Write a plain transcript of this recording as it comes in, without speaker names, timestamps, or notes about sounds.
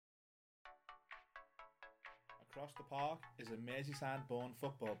Across the Park is a Merseyside-born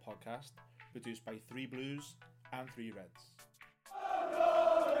football podcast produced by 3 Blues and 3 Reds.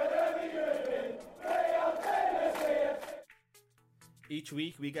 Each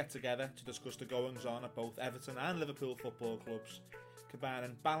week we get together to discuss the goings-on at both Everton and Liverpool football clubs,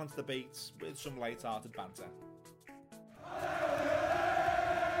 combining balanced debates with some light-hearted banter.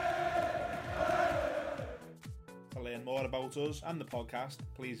 To learn more about us and the podcast,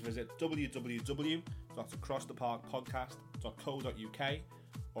 please visit www.acrosstheparkpodcast.co.uk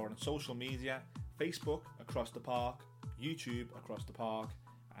or on social media, Facebook Across the Park, YouTube Across the Park,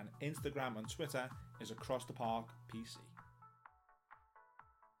 and Instagram and Twitter is Across the Park PC.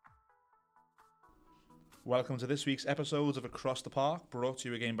 Welcome to this week's episode of Across the Park, brought to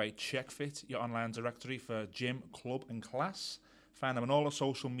you again by CheckFit, your online directory for gym, club and class. Find them on all the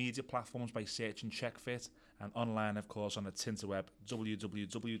social media platforms by searching CheckFit, and online, of course, on the Tinterweb,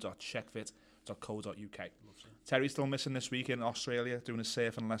 www.checkfit.co.uk. Terry's still missing this week in Australia, doing his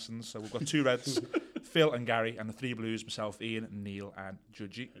surfing lessons, so we've got 2 Reds, Phil and Gary, and the 3 Blues, myself, Ian, Neil and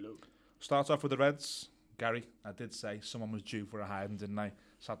Judgy. Hello. Start off with the Reds. Gary, I did say someone was due for a hiding, didn't I?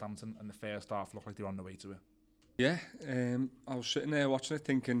 Southampton, and the first half looked like they were on the way to it. Yeah, I was sitting there watching it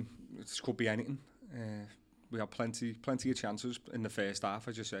thinking this could be anything. We had plenty of chances in the first half,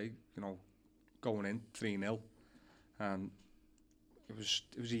 as you say, you know, going in 3-0, and it was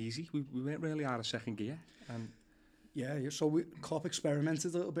easy. We weren't really out of second gear. And yeah. So Klopp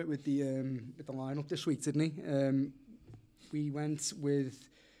experimented a little bit with the lineup this week, didn't he? We went with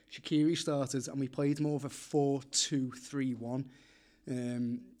Shaqiri started, and we played more of a 4-2-3-1.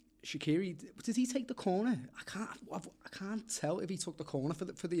 Shaqiri, did he take the corner? I can't tell if he took the corner for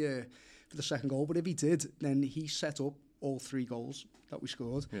the second goal, but if he did, then he set up all 3 goals that we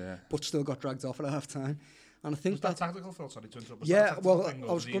scored. Yeah. But still got dragged off at half time. And I think was that tactical, Phil? Sorry to interrupt. Yeah, well, I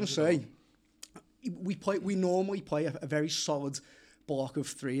was going to say we normally play a very solid block of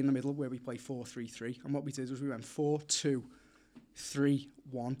 3 in the middle where we play 4-3-3, and what we did was we went 4-2-3-1,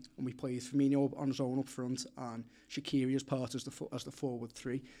 and we played Firmino on his own up front and Shaqiri as part as the forward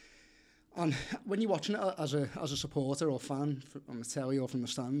 3. And when you're watching it as a supporter or fan on the telly or from the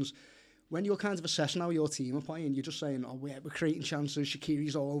stands, when you're kind of assessing how your team are playing, you're just saying, oh, we're creating chances,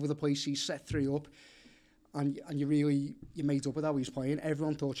 Shaqiri's all over the place, he's set 3 up, and you made up with how he was playing.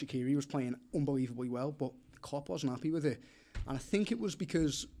 Everyone thought Shaqiri was playing unbelievably well, but Klopp wasn't happy with it. And I think it was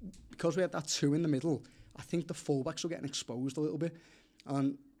because we had that 2 in the middle, I think the fullbacks were getting exposed a little bit.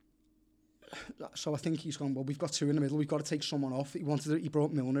 And so I think he's gone, well, we've got 2 in the middle, we've got to take someone off. He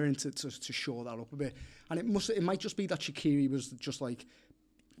brought Milner in to shore that up a bit. And it might just be that Shaqiri was just like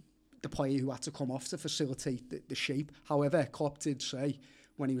the player who had to come off to facilitate the shape. However, Klopp did say,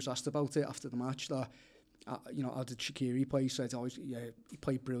 when he was asked about it after the match, that, how did Shaqiri play? He said, he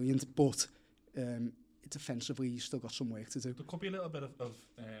played brilliant, but defensively, he's still got some work to do. There could be a little bit of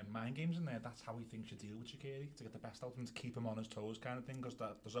mind games in there. That's how he thinks you deal with Shaqiri, to get the best out of him, to keep him on his toes kind of thing, because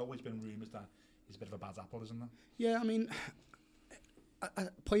there's always been rumours that he's a bit of a bad apple, isn't there? Yeah, I mean,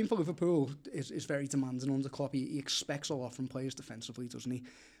 playing for Liverpool is very demanding under Klopp. He expects a lot from players defensively, doesn't he?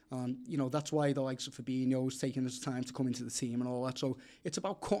 And, that's why the likes of Fabinho is taking his time to come into the team and all that. So it's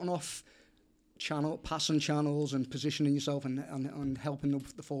about cutting off passing channels and positioning yourself and helping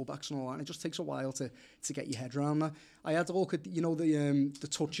the fullbacks and all that. And it just takes a while to get your head around that. I had to look at the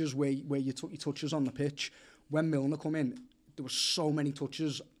touches where you took your touches on the pitch. When Milner come in, there were so many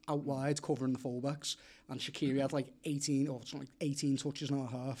touches out wide covering the fullbacks, and Shaqiri had like 18 touches and a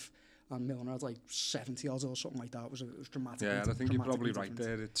half, and Milner had like 70 odds or something like that. It was dramatic. Yeah, I think you're probably right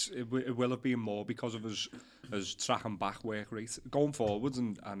there. It will have been more because of his tracking back work rate going forwards,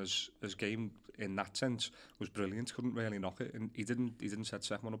 and his game in that sense was brilliant. Couldn't really knock it, and he didn't set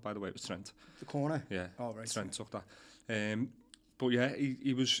second one up, by the way. It was Trent. The corner. Yeah. Oh, right. Trent took that. But yeah,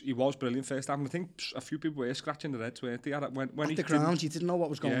 he was brilliant first half, and I think a few people were scratching their heads, weren't they? When At the ground, you didn't know what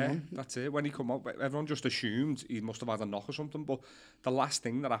was going on. Yeah, that's it. When he come out, everyone just assumed he must have had a knock or something, but the last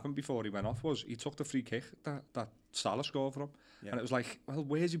thing that happened before he went off was he took the free kick that Salah scored from, and it was like, well,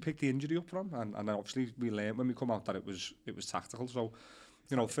 where's he picked the injury up from? And then obviously we learned when we come out that it was tactical, so...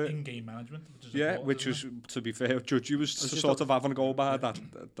 for in-game management, which was, to be fair, Judgy was sort of having a go by that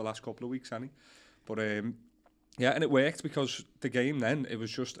the last couple of weeks, hasn't he? But yeah, and it worked, because the game then, it was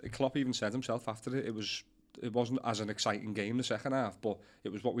just, Klopp even said himself after it, it wasn't as an exciting game the second half, but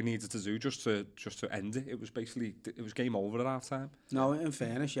it was what we needed to do just to end it. It was basically, it was game over at half time. No, in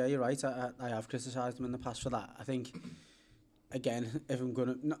fairness, yeah, you're right. I have criticised him in the past for that. I think, again, if I'm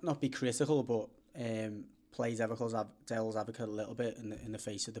going to not be critical, but play devil's advocate a little bit in the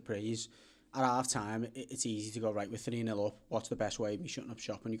face of the praise. At half time, it's easy to go, right, we're 3-0 up. What's the best way of me shutting up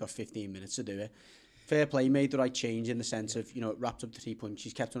shop when you've got 15 minutes to do it? fair play, made the right change in the sense of, you know, it wrapped up the 3 points.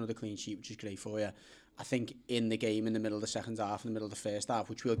 She's kept another clean sheet, which is great for you. I think in the game, in the middle of the second half, in the middle of the first half,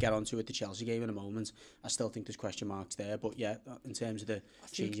 which we'll get onto at the Chelsea game in a moment, I still think there's question marks there. But yeah, in terms of the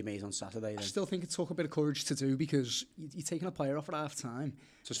change you made on Saturday, I still think it took a bit of courage to do, because you're taking a player off at half time.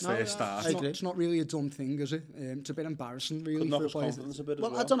 Just first start. It's not really a dumb thing, is it? It's a bit embarrassing, really. Couldn't For a knock player. his confidence a bit as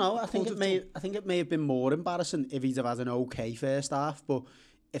well. I don't know. I think it may have been more embarrassing if he'd have had an okay first half, but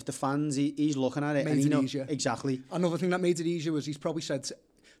if the fans, he's looking at it Made and he it knows easier. exactly. Another thing that made it easier was he's probably said.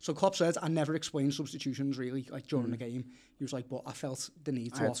 So Klopp said, I never explained substitutions really, like during the game. He was like, but I felt the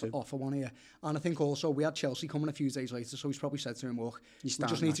need to offer one here. And I think also we had Chelsea coming a few days later, so he's probably said to him, look, we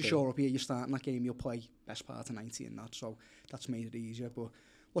just need to shore up here. You're starting that game, you'll play best part of 90 in that. So that's made it easier. But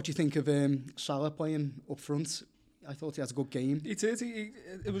what do you think of Salah playing up front? I thought he had a good game. He did.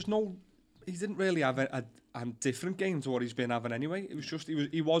 He didn't really have a different game to what he's been having anyway. It was just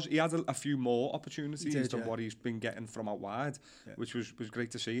he had a few more opportunities than what he's been getting from out wide, which was great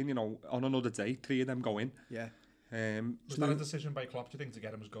to see. And you know, on another day, 3 of them go in. Yeah. Was that a decision by Klopp, do you think, to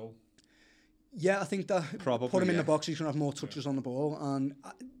get him his goal? Yeah, I think that Probably, put him in the box, he's going to have more touches on the ball, and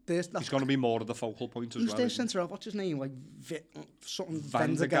he's going to be more of the focal point as well. Who's their centre half? What's his name? Like something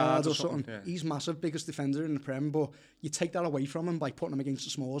Vandergaard or something. Yeah. He's massive, biggest defender in the Prem, but you take that away from him by putting him against the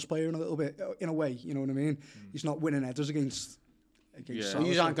smallest player in a little bit, in a way. You know what I mean? He's not winning headers against. So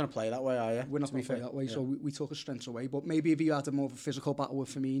you aren't going to play that way, are you? We're not going to play that way, so we took his strengths away. But maybe if he had a more of a physical battle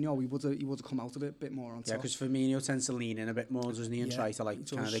with Firmino, he would have come out of it a bit more on top. Yeah, because Firmino tends to lean in a bit more, doesn't he, and try to like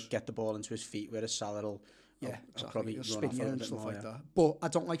kind of get the ball into his feet, whereas Salah will probably run off a bit more. Like that. But I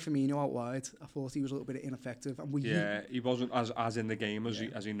don't like Firmino out wide. I thought he was a little bit ineffective, and he wasn't as in the game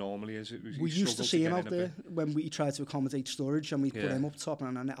as he normally is. We used to see him out there when we tried to accommodate Sturridge, and we put him up top,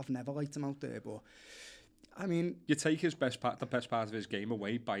 and I've never liked him out there, but. I mean, you take the best part of his game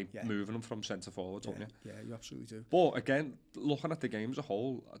away by moving him from centre forward, don't you? Yeah, you absolutely do. But again, looking at the game as a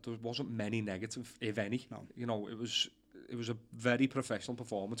whole, there wasn't many negative, if any. No. You know, it was a very professional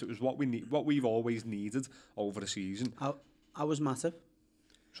performance. It was what we've always needed over the season. I was Matip.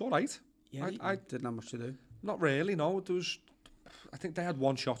 It's all right. Yeah, I didn't have much to do. Not really. No, I think they had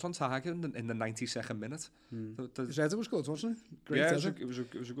one shot on target in the 92nd minute. His header was good, wasn't it? Great header. It was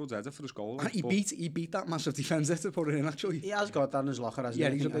a good header for the goal. And he beat that massive defender to put it in, actually. He has got that in his locker, hasn't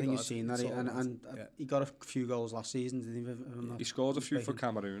he? He's a big I think lad. you've seen that. And he got a few goals last season, didn't he? He scored a few for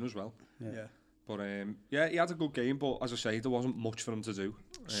Cameroon as well. Yeah. But he had a good game, but as I say, there wasn't much for him to do.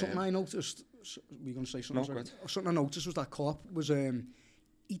 Something I noticed, were you going to say something? No, something I noticed was that Klopp was...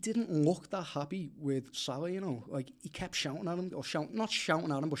 he didn't look that happy with Salah, you know. Like, he kept shouting at him, or not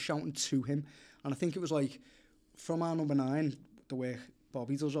shouting at him, but shouting to him. And I think it was like, from our number 9, the way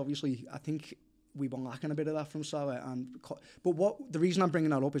Bobby does, obviously, I think we were lacking a bit of that from Salah. But the reason I'm bringing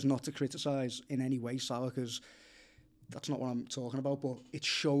that up is not to criticise in any way Salah, because that's not what I'm talking about, but it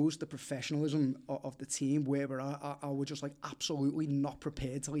shows the professionalism of the team, where we're just like absolutely not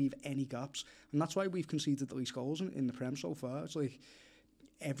prepared to leave any gaps. And that's why we've conceded the least goals in the Prem so far. It's like,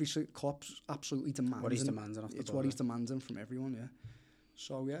 Klopp's absolutely demanding. What he's demanding off the It's what he's demanding from everyone, yeah.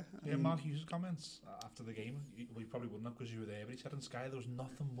 So, yeah. Mark Hughes' comments after the game, we probably wouldn't have because you were there, but he said on Sky there was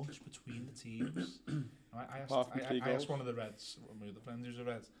nothing much between the teams. I asked one of the Reds, one of the friends who's a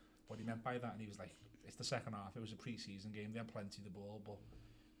Red, what he meant by that, and he was like, it's the second half, it was a pre-season game, they had plenty of the ball, but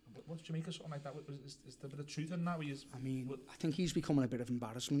what did you make of something like that? Is there a bit of truth in that? I think he's becoming a bit of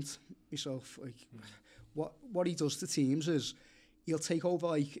embarrassment himself. Like, what he does to teams is, he'll take over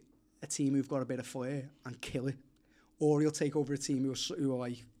like a team who've got a bit of flair and kill it, or he'll take over a team who are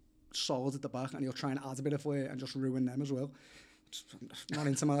like solid at the back and he'll try and add a bit of flair and just ruin them as well. I'm not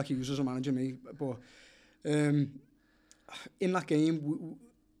into Mark Hughes as a manager, me, but in that game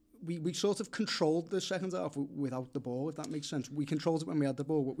we sort of controlled the second half without the ball, if that makes sense. We controlled it when we had the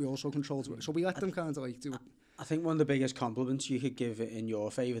ball, but we also controlled it, so we let them kind of like do it. I think one of the biggest compliments you could give in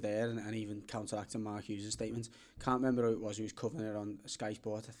your favour there, and even counteracting Mark Hughes' statements, can't remember who it was who was covering it on Sky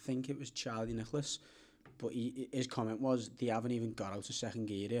Sport. I think it was Charlie Nicholas, but his comment was, they haven't even got out of second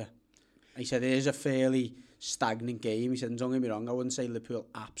gear here. He said it is a fairly stagnant game. He said, don't get me wrong, I wouldn't say Liverpool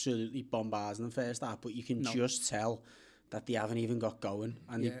absolutely bombarded in the first half, but you can just tell that they haven't even got going,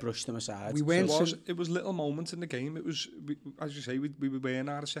 and they brushed them aside. It was little moments in the game. It was, as you say, we were in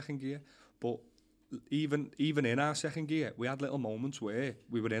out of second gear, but even in our second gear, we had little moments where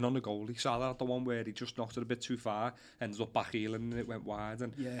we were in on the goalie. Salah had the one where he just knocked it a bit too far, ended up back heeling and it went wide.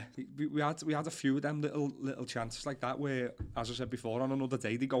 And we had a few of them little chances like that where, as I said before, on another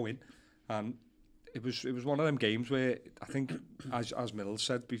day they go in. And it was one of them games where I think, as Mills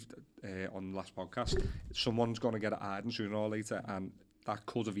said on the last podcast, someone's going to get it hard and sooner or later, and that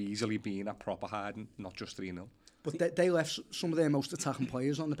could have easily been a proper hiding, not just 3-0. But they left some of their most attacking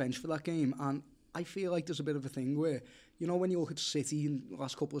players on the bench for that game, and I feel like there's a bit of a thing where, you know, when you look at City in the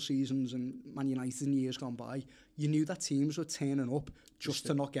last couple of seasons and Man United in years gone by, you knew that teams were turning up just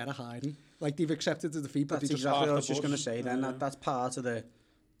to not get a hiding. Like, they've accepted the defeat, but that's they just exactly what I half was the just going to bus. say. Then that's part of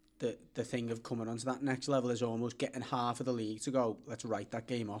the thing of coming on to that next level is almost getting half of the league to go, let's write that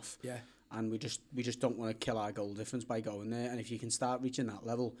game off. Yeah. And we just don't want to kill our goal difference by going there. And if you can start reaching that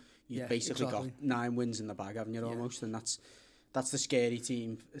level, you've basically got 9 wins in the bag, haven't you, almost? And that's the scary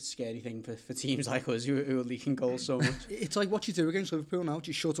thing for teams like us who are leaking goals so much. It's like what you do against Liverpool now. Do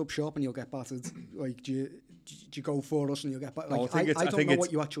you shut up shop and you'll get battered? Like, do you go for us and you'll get battered? Like, I don't know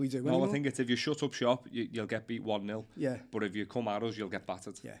what you actually do anymore. No, I think it's if you shut up shop, you'll get beat 1-0. Yeah. But if you come at us, you'll get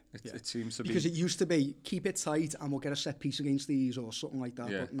battered. Yeah. It seems to because be... it used to be, keep it tight and we'll get a set piece against these or something like that.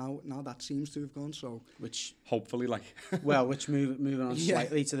 Yeah. But now that seems to have gone, so... Which, hopefully, like... well, moving on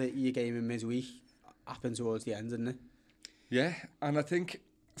slightly to your game in midweek, happened towards the end, didn't it? Yeah, and I think,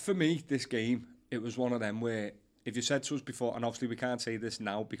 for me, this game, it was one of them where, if you said to us before, and obviously we can't say this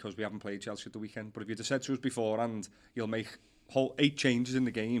now because we haven't played Chelsea at the weekend, but if you'd have said to us before and you'll make whole 8 changes in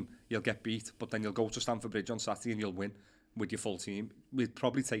the game, you'll get beat, but then you'll go to Stamford Bridge on Saturday and you'll win with your full team, we'd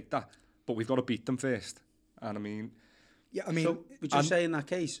probably take that. But we've got to beat them first. And I mean... Yeah, I mean... So, would you say in that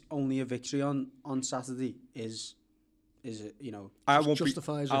case, only a victory on Saturday is it, you know...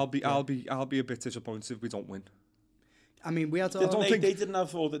 justifies it? I'll be a bit disappointed if we don't win. I mean, we had... They didn't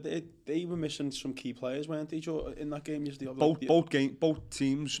have all that. They were missing some key players, weren't they, in that game? Both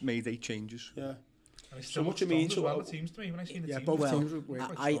teams made 8 changes. Yeah. So what you mean? So well, the teams to me when I seen the teams. both teams were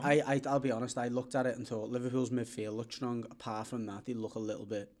I'll be honest. I looked at it and thought Liverpool's midfield looked strong. Apart from that, they look a little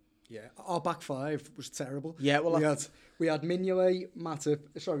bit. Yeah, our back 5 was terrible. Yeah, well, we had Mignolet, Matip,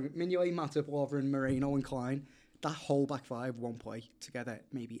 Lovren, Moreno, and Klein. That whole back 5 won't play together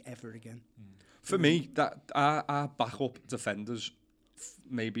maybe ever again. For me, that our backup defenders,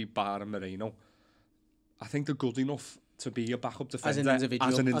 maybe Bar and Moreno, I think they're good enough to be a backup defender as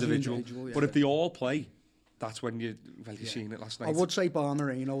an individual. Yeah. But if they all play, that's when you've seen it last night. I would say Bar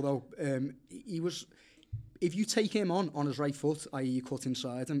Moreno, though. He was... If you take him on his right foot, i.e. you cut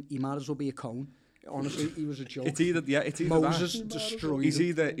inside him, he might as well be a cone. Honestly, he was a joke. It's either Moses that. destroyed he's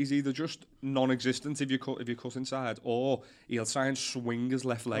him. He's either just non-existent if you cut inside, or he'll try and swing his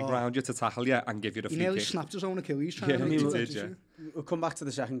left leg round you to tackle you and give you the free kick. He nearly snapped his own Achilles trying to he make did, yeah. We'll come back to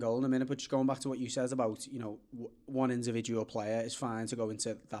the second goal in a minute, but just going back to what you said about, you know, one individual player is fine to go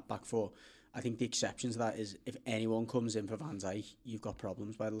into that back 4. I think the exception to that is if anyone comes in for Van Dijk, you've got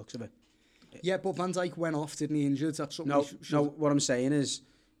problems by the looks of it. Yeah, but Van Dijk went off, didn't he, injured? That's something no, what I'm saying is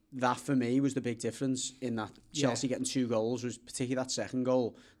that for me was the big difference in that Chelsea getting 2 goals was particularly that second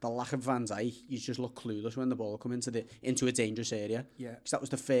goal. The lack of Van Dijk, you just look clueless when the ball come into a dangerous area. Yeah, because that was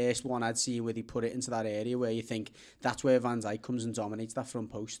the first one I'd see where they put it into that area where you think that's where Van Dijk comes and dominates that front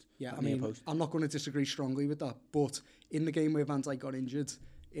post. Yeah, I mean, I'm not going to disagree strongly with that, but in the game where Van Dijk got injured,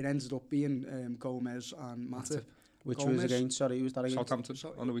 it ended up being Gomez and Matip. Which was against, sorry, who was that against? Southampton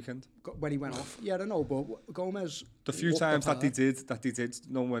on the weekend. When he went off. Yeah, I don't know, but Gomez... The few times that they did,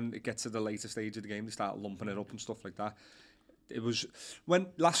 you know, when it gets to the later stage of the game, they start lumping it up and stuff like that. It was when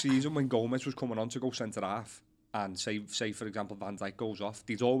last season when Gomez was coming on to go centre half and say for example Van Dijk goes off,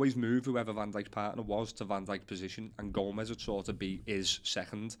 they'd always move whoever Van Dijk's partner was to Van Dijk's position, and Gomez would sort of be his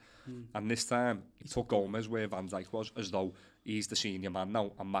second. And this time he took Gomez where Van Dijk was, as though he's the senior man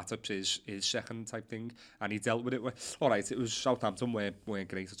now and Matip's his second type thing, and he dealt with it with, all right, it was Southampton weren't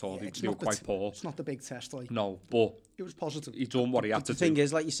great at all. They were quite poor. It's not the big test, like. No, but it was positive. He done what he had to do. The thing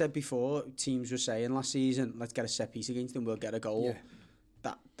is, like you said before, teams were saying last season, let's get a set piece against them, we'll get a goal. Yeah.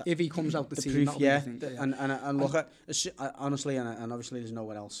 That if he comes out the team, proof, that'll yeah. be the thing, And look at honestly, and obviously there's no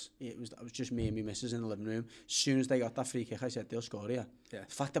one else. It was just me and my missus in the living room. As soon as they got that free kick, I said they'll score here. Yeah.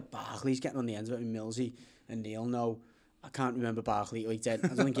 The fact that Barkley's getting on the ends of it, and Millsy and Neil, no, I can't remember Barkley. He did. I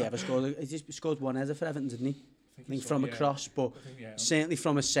don't think he ever scored. He just scored one header for Everton, didn't he? I think from a cross, but certainly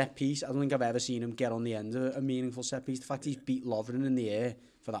from a set piece, I don't think I've ever seen him get on the end of a meaningful set piece. The fact he's beat Lovren in the air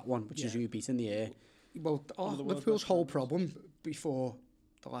for that one, which is who he beat in the air. Well, Liverpool's whole problem before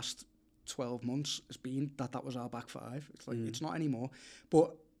the last 12 months has been that was our back 5. It's like it's not anymore.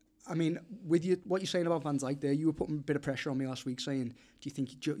 But I mean, with what you're saying about Van Dijk there, you were putting a bit of pressure on me last week, saying, do you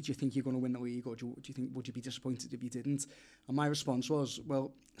think you're going to win the league, or would you be disappointed if you didn't? And my response was,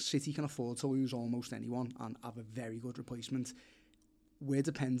 well, City can afford to lose almost anyone and have a very good replacement. We're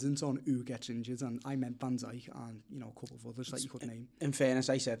dependent on who gets injured, and I meant Van Dijk and a couple of others that you could name. In fairness,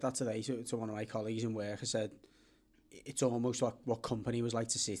 I said that today to one of my colleagues in work. I said it's almost what Company was like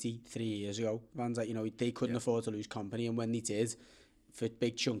to City 3 years ago. Van Dijk, they couldn't afford to lose Company, and when they did, for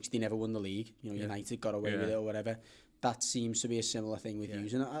big chunks, they never won the league. You know, United got away with it or whatever. That seems to be a similar thing with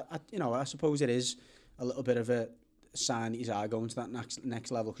Hughes. And I suppose it is a little bit of a sign that he's going to that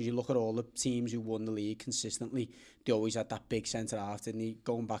next level, because you look at all the teams who won the league consistently, they always had that big centre half, didn't he?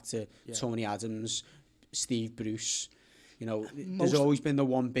 Going back to Tony Adams, Steve Bruce, you know, there's always been the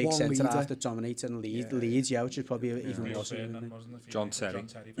one big centre half that dominates and leads, which is probably even more so. John Terry.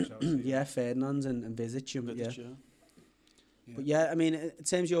 Yeah, Ferdinand and Vidic. But yeah, I mean, in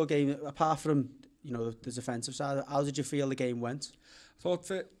terms of your game, apart from, you know, the defensive side, how did you feel the game went? I thought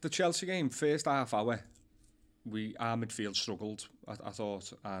for the Chelsea game, first half hour, our midfield struggled, I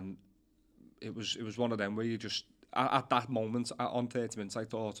thought, and it was one of them where you just, at that moment, on 30 minutes, I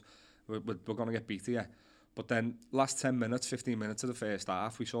thought, we're going to get beat here. But then, last 10 minutes, 15 minutes of the first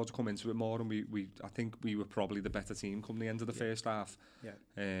half, we sort of come into it more, and I think we were probably the better team come the end of the first half. Yeah.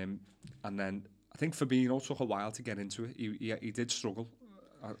 And then, I think Fabinho took a while to get into it. He did struggle,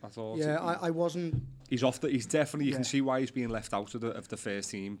 I thought. Yeah, I wasn't... He's definitely, you can see why he's being left out of the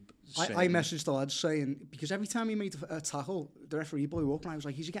first team. I messaged the lads saying, because every time he made a tackle, the referee blew up, and I was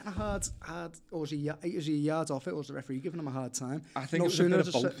like, is he getting a hard, or is he yards off it, or is the referee giving him a hard time? I think it was a bit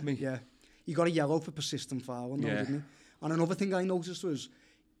of both, me. Yeah. He got a yellow for persistent fouling, didn't he? And another thing I noticed was,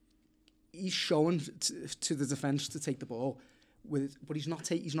 he's showing to the defence to take the ball, but he's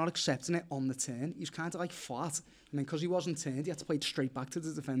not accepting it on the turn. He's kind of like flat, and then because he wasn't turned, he had to play it straight back to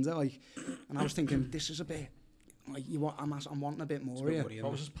the defender. Like, and I was thinking, this is a bit like I'm wanting a bit more here.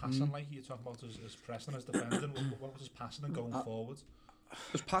 What was his passing like? You talk about his pressing, his defending. What was his passing and going forward?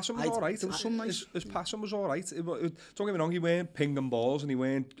 His passing was all right. There was some nice... His passing was all right. Don't get me wrong, he weren't pinging balls and he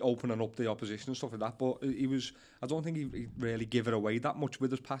weren't opening up the opposition and stuff like that, but he was... I don't think he really gave it away that much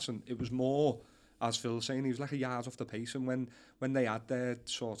with his passing. It was more, as Phil was saying, he was like a yard off the pace, and when they had their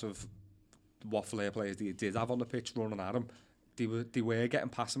sort of what flair players they did have on the pitch running at him, they were getting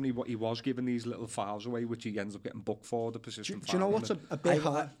past him. He was giving these little fouls away, which he ends up getting booked for, the persistent Do you know what's a bit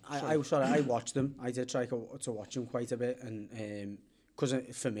hard? I watched them. I did try to watch them quite a bit, and because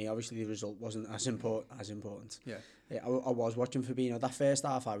for me, obviously, the result wasn't as important. Yeah. I was watching Fabinho. That first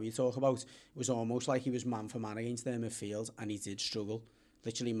half hour you talk about, it was almost like he was man for man against their midfield, and he did struggle.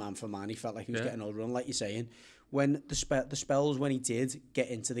 Literally man for man. He felt like he was getting overrun, like you're saying. When the spells when he did get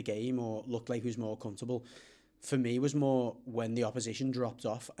into the game or looked like he was more comfortable, for me was more when the opposition dropped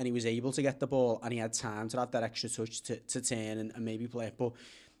off and he was able to get the ball and he had time to have that extra touch to turn and maybe play it. But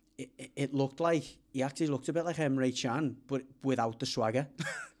it looked like he actually looked a bit like Emre Can, but without the swagger.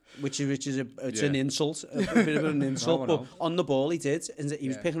 which is an insult, a bit of an insult. But on the ball he did, and he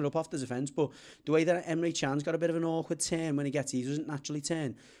was picking it up off the defence. But the way that Emre Can's got a bit of an awkward turn when he doesn't naturally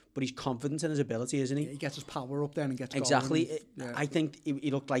turn, but he's confident in his ability, isn't he? Yeah, he gets his power up there and gets exactly. I think he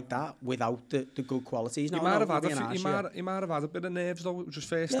looked like that without the good qualities. He might have had a bit of nerves though. It was his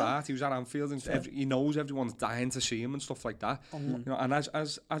first start. He was at Anfield, and he knows everyone's dying to see him and stuff like that. You know, and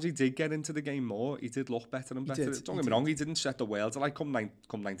as he did get into the game more, he did look better and better. Don't get me wrong, he didn't set the world like come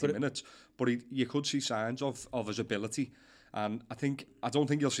 90 minutes, but you could see signs of his ability. And I don't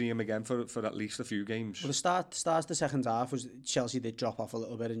think you'll see him again for at least a few games. Well, the start the second half was Chelsea did drop off a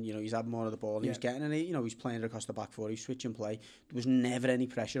little bit, and you know he's had more of the ball. And he was getting it. You know, he's playing it across the back four. He's switching play. There was never any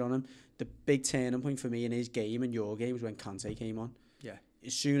pressure on him. The big turning point for me in his game and your game was when Kante came on. Yeah.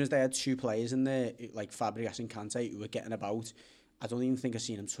 As soon as they had two players in there, like Fabregas and Kante, who were getting about, I don't even think I've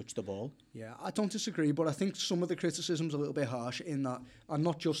seen him touch the ball. Yeah, I don't disagree, but I think some of the criticism's a little bit harsh in that, and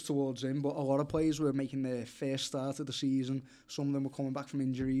not just towards him, but a lot of players were making their first start of the season. Some of them were coming back from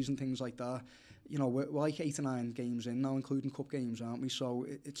injuries and things like that. You know, we're like 8 or 9 games in now, including cup games, aren't we? So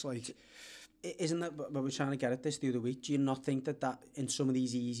it's like... Isn't that what we're trying to get at this the other week? Do you not think that in some of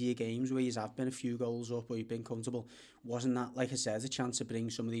these easier games where you have been a few goals up or you've been comfortable, wasn't that, like I said, a chance to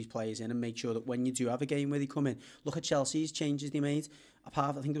bring some of these players in and make sure that when you do have a game where they come in, look at Chelsea's changes they made.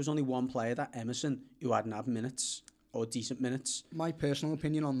 Apart, I think there was only one player, that Emerson, who hadn't had minutes or decent minutes. My personal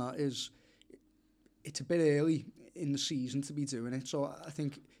opinion on that is it's a bit early in the season to be doing it, so I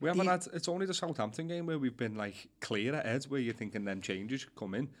think we haven't had. It's only the Southampton game where we've been like clear ahead, where you're thinking them changes should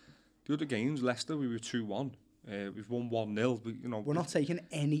come in. The other games, Leicester, we were 2-1. We've won 1-0. We're not taking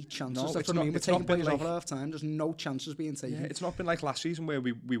any chances. That's what I mean. We're taking players off at half time. There's no chances being taken. Yeah, it's not been like last season where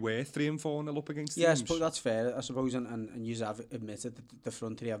we were 3-4-0 up against teams. Yeah, I suppose that's fair. I suppose, and you have admitted that the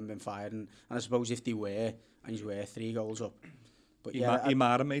front three haven't been fired, and I suppose if they were, and you were 3 goals up. But he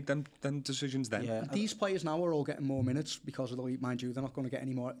might have made them decisions then. Yeah, these players now are all getting more minutes because of the league. Mind you, they're not going to get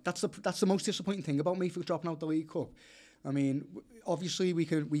any more. That's the most disappointing thing about me for dropping out the League Cup. I mean, obviously we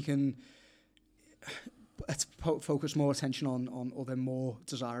can focus more attention on other more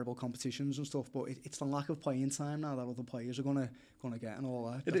desirable competitions and stuff. But it's the lack of playing time now that other players are gonna get and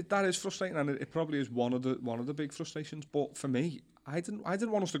all that. That is frustrating, and it probably is one of the big frustrations. But for me, I didn't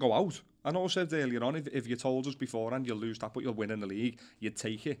want us to go out. I know I said earlier on, if you told us beforehand you'll lose that, but you'll win in the league, you'd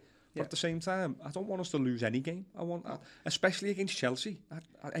take it. But at the same time, I don't want us to lose any game. Especially against Chelsea.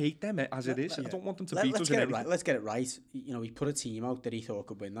 I hate them as it is. I don't want them to beat us in anything. Let's get it right. You know, he put a team out that he thought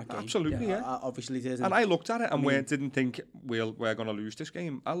could win that game. Absolutely, yeah. Obviously did. And I looked at it and didn't think we're going to lose this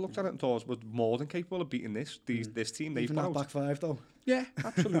game. I looked at it and thought we're more than capable of beating this team. They've Even that back five though. Yeah,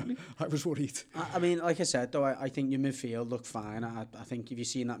 absolutely. I was worried. I mean, like I said though, I think your midfield looked fine. I think if you've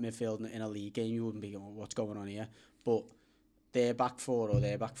seen that midfield in a league game, you wouldn't be going, what's going on here? But their back four or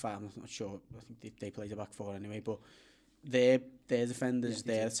their back five, I'm not sure. I think they played the back four anyway. But their defenders,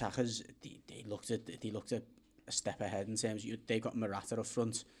 their attackers, they looked at a step ahead in terms of they got Morata up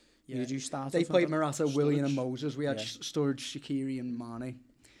front. Yeah. Did you start? They played Morata, Willian, and Moses. We had Sturridge, Shaqiri, and Mane.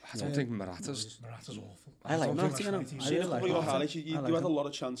 I don't think Morata's awful. I like Morata, you know. I really like Morata. You had a lot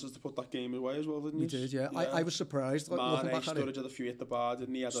of chances to put that game away as well, didn't you? We did, yeah. I was surprised. Like, Mane, Sturridge had a few at the bar,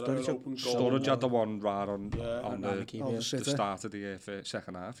 didn't he? Had an open goal. Sturridge had the one right on the start of the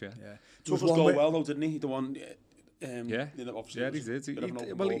second half, yeah. Took his goal well though, didn't he? The one... yeah, obviously he did.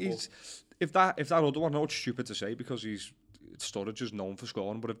 If that other one, I know it's stupid to say because Sturridge is known for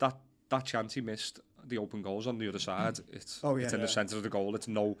scoring, but if that chance he missed, the open goals on the other side, it's in the centre of the goal.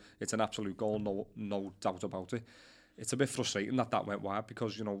 It's an absolute goal, no doubt about it. It's a bit frustrating that went wide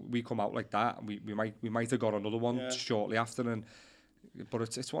because we come out like that and we might have got another one shortly after,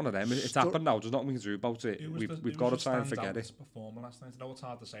 but it's one of them. It's happened now. There's nothing we can do about it. We've got to try and forget it. Performance last night. I know it's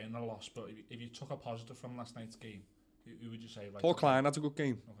hard to say in a loss, but if you took a positive from last night's game, who would you say? Right, Paul Klein had a good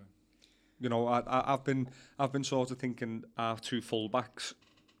game. Okay. I've been sort of thinking our two fullbacks.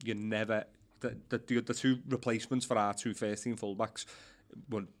 You never. The two replacements for our two first team fullbacks,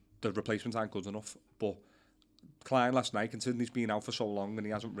 the replacements aren't good enough. But Klein last night, considering he's been out for so long and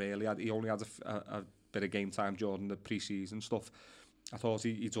he hasn't really had, he only had a bit of game time during the pre-season stuff. I thought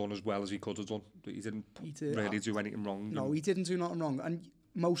he'd done as well as he could have done. He didn't really do anything wrong. No, he didn't do nothing wrong. And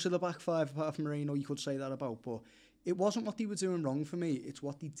most of the back five, apart from Moreno, you could say that about. But it wasn't what they were doing wrong for me. It's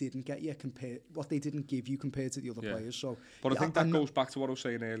what they didn't get you what they didn't give you compared to the other players. So, but I think that goes back to what I was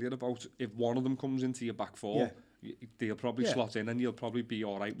saying earlier about if one of them comes into your back four, they'll probably slot in and you'll probably be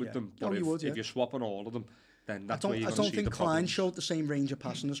all right with them. But if you're swapping all of them, then that's where you're going to see the I don't think Klein showed the same range of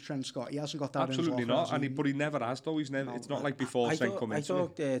passing as Trent Scott. He hasn't got that. Absolutely not. But he never has though. It's not like before Trent come into it. I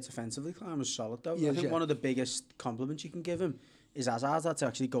thought defensively Klein was solid though. I think one of the biggest compliments you can give him is Hazard that's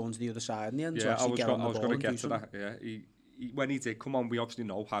actually going to the other side in the end. Yeah, I was going to get to that. Yeah, when he did come on, we obviously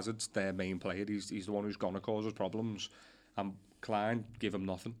know Hazard's their main player. He's the one who's going to cause us problems. And Klein gave him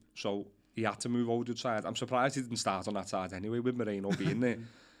nothing. So he had to move over to the side. I'm surprised he didn't start on that side anyway with Moreno being there.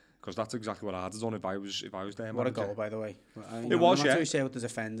 Because that's exactly what I'd have done if I was there. What a goal, by the way. It was, yeah. Not to say with the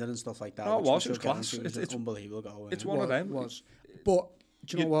defender and stuff like that. No, it was class. It's an unbelievable goal. It's one of them. It was. But,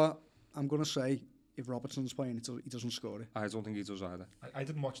 do you know what? I'm going to say, if Robertson's playing, he doesn't score it. I don't think he does either. I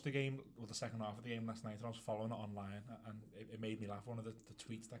didn't watch the game, or the second half of the game last night, and I was following it online, and it made me laugh. One of the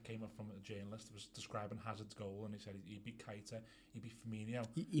tweets that came up from a journalist was describing Hazard's goal, and he said he beat Keita, he beat Firmino,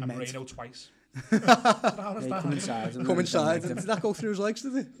 and Moreno twice. Come inside. Did that go through his legs,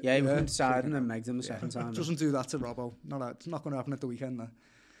 did it? Yeah, he went inside and then megged him the second time. Doesn't do that to Robbo. It's not going to happen at the weekend, though.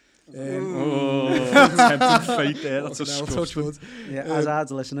 Tempting fate there. That's disgusting. Yeah,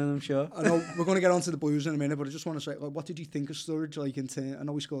 Hazard's listening, I'm sure. I know we're going to get onto the Blues in a minute, but I just want to say, what did you think of Sturridge? I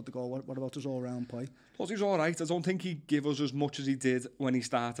know he scored the goal. What about his all-round play? Well, he was all right. I don't think he gave us as much as he did when he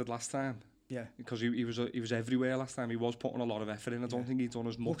started last time. Yeah, because he was everywhere last time. He was putting a lot of effort in. I don't think he'd done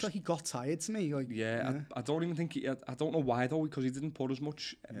as much. Looks like he got tired to me. I don't even think I don't know why though, because he didn't put as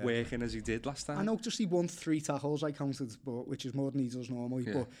much work in as he did last time. I know he won 3 tackles I counted, which is more than he does normally.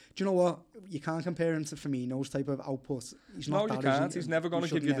 Yeah. But do you know what? You can't compare him to Firmino's type of output. He's not you can't. He's never going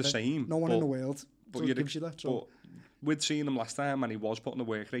to give you the same. No one in the world gives you that. But we'd seen him last time and he was putting the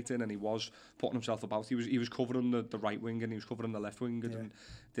work rate in and he was putting himself about. He was covering the right wing and he was covering the left wing. And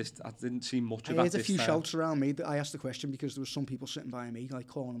I didn't see much of that. I had a few shouts around me. I asked the question because there was some people sitting by me like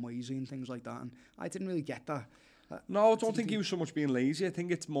calling him lazy and things like that, and I didn't really get that. No, I don't think he was so much being lazy. I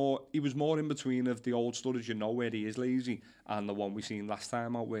think he was more in between of the old Sturridge, where he is lazy, and the one we seen last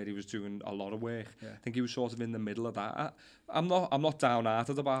time out where he was doing a lot of work. Yeah. I think he was sort of in the middle of that. I'm not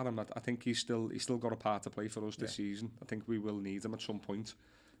downhearted about him. I think he's still got a part to play for us this season. I think we will need him at some point.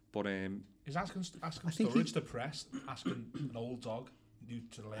 But is asking Sturridge to press, asking an old dog.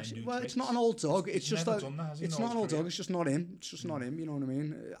 to learn new Well, tricks. it's not an old dog. It's He's just never that done that, has he, it's in all not an his old dog. career? It's just not him. It's just not him. You know what I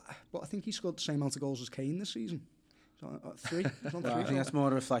mean? But I think he scored the same amount of goals as Kane this season. So, 3. He's on Well, 3. I think that's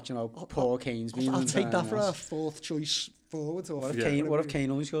more a reflection of poor Kane's being. I'll take that for a 4th choice forward. Or What if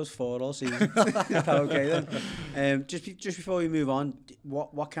Kane only scores 4 all season? Okay then. Just before we move on,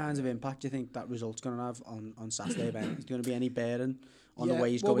 what kinds of impact do you think that result's going to have on Saturday, Ben? Is there going to be any bearing on the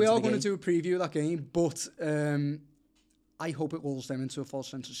way he's going we to are the going game? to do a preview of that game, but I hope it lulls them into a false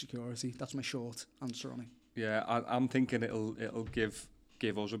sense of security. That's my short answer on it. Yeah, I'm thinking it'll give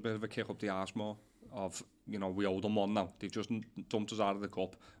us a bit of a kick up the arse more of, you know, we owe them one now. They've just dumped us out of the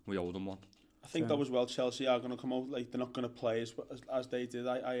cup. We owe them one. I think that was well. Chelsea are going to come out like they're not going to play as they did.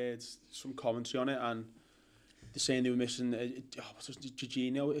 I heard some commentary on it, and they're saying they were missing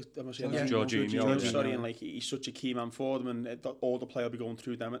Jorginho. Jorginho. Sorry, and like he's such a key man for them, and all the play will be going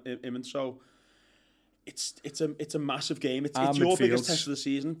through them. Him, and so it's a massive game. It's your biggest test of the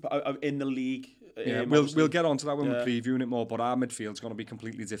season, but in the league. Yeah, we'll get onto that when we're previewing it more. But our midfield's going to be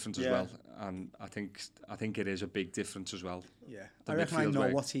completely different as well, and I think it is a big difference as well. Yeah, The I reckon I midfield know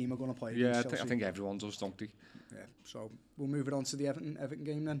way. what team are going to play. Yeah, against I Chelsea. think everyone does, don't they? Yeah, so we'll move it on to the Everton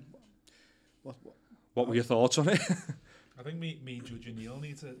game then. What were your thoughts on it? I think me and Judge and Neil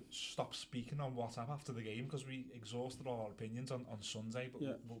need to stop speaking on WhatsApp after the game because we exhausted all our opinions on Sunday, but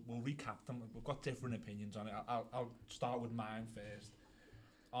we'll recap them. We've got different opinions on it. I'll start with mine first.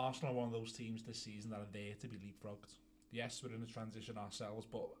 Arsenal are one of those teams this season that are there to be leapfrogged. Yes, we're in a transition ourselves,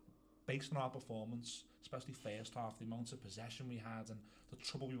 but based on our performance, especially first half, the amount of possession we had and the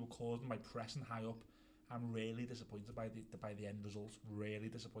trouble we were causing by pressing high up, I'm really disappointed by the end result. Really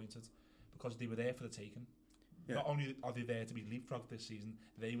disappointed because they were there for the taking. Yeah. Not only are they there to be leapfrogged this season,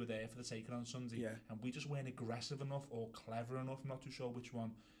 they were there for the taking on Sunday, and we just weren't aggressive enough or clever enough. I'm not too sure which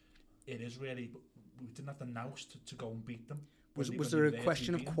one it is really, but we didn't have the nous to go and beat them. Was there a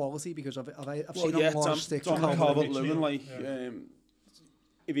question of quality? Because I've seen a lot of sticks. Calvert-Lewin, like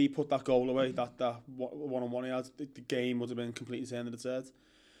if he put that goal away, that one-on-one he had, the game would have been completely turned on its head.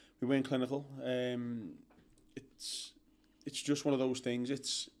 We weren't clinical. It's just one of those things.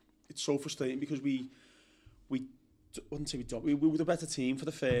 It's so frustrating because we wouldn't say we were the better team for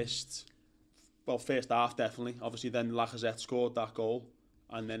the first half definitely. Obviously, then Lacazette scored that goal,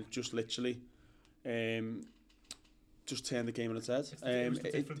 and then just literally. Just turn the game on its head. It's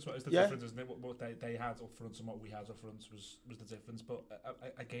the difference, isn't it? What they had up front and what we had up front was the difference. But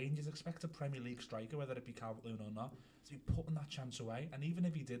again, you'd expect a Premier League striker, whether it be Calvert-Lewin or not, to be putting that chance away. And even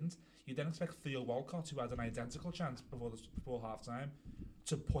if he didn't, you'd then expect Theo Walcott, who had an identical chance before half-time,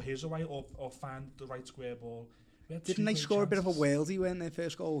 to put his away or find the right square ball. Didn't they score a bit of a worldie when their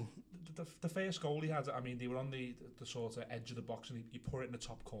first goal? The first goal he had, I mean, they were on the sort of edge of the box and he put it in the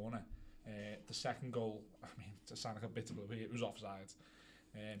top corner. The second goal, I mean, to sound like a bit of it was offside.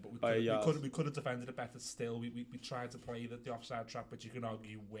 But we could have defended it better still. We tried to play the offside trap, which you can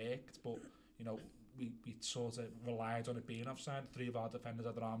argue worked, but you know we sort of relied on it being offside. 3 of our defenders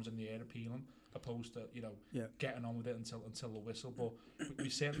had their arms in the air appealing, opposed to getting on with it until the whistle. But we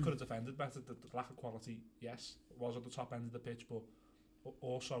certainly could have defended better. The lack of quality, yes, was at the top end of the pitch, but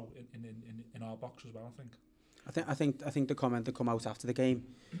also in our box as well. I think the comment that come out after the game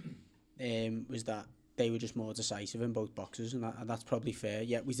was that they were just more decisive in both boxes, and that's probably fair.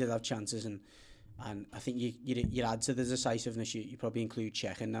 Yeah, we did have chances, and I think you add to the decisiveness. You probably include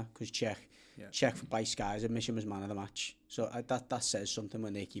Cech in that because Cech by Sky's admission was man of the match. So that says something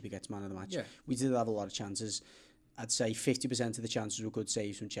when their keeper gets man of the match. Yeah. We did have a lot of chances. I'd say 50% of the chances were good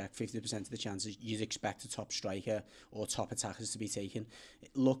saves from Cech. 50% of the chances you'd expect a top striker or top attackers to be taken.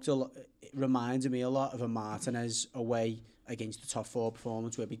 It reminded me a lot of a Martinez away against the top 4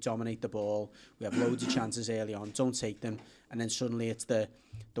 performance where we dominate the ball, we have loads of chances early on, don't take them, and then suddenly it's the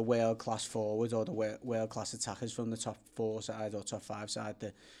world-class forward or the world-class attackers from the top 4 side or top 5 side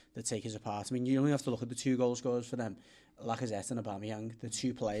that take us apart. I mean, you only have to look at the 2 goal scorers for them, Lacazette and Aubameyang, the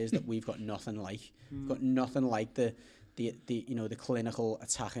 2 players that we've got nothing like. We've got nothing like the clinical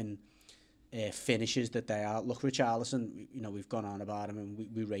attacking finishes that they are. Look, Richarlison, we've gone on about him and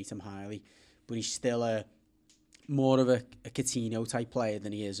we rate him highly, but he's still more of a Coutinho type player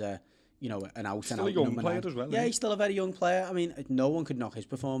than he is an out and out. Still a young player as well. Yeah, he's still a very young player. I mean, no one could knock his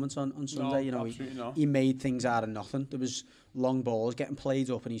performance on Sunday. No, he made things out of nothing. There was long balls getting played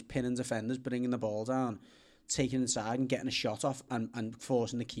up, and he's pinning defenders, bringing the ball down, taking inside and getting a shot off, and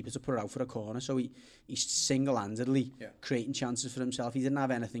forcing the keeper to put it out for a corner. So he's single-handedly creating chances for himself. He didn't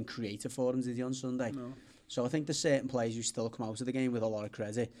have anything creative for him, did he, on Sunday? No. So I think there's certain players who still come out of the game with a lot of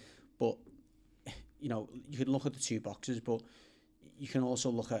credit, but you can look at the 2 boxes, but you can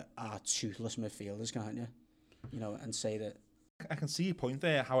also look at our toothless midfielders, can't you? And say that I can see your point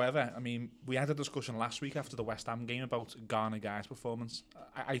there. However, I mean, we had a discussion last week after the West Ham game about Garner Guy's performance.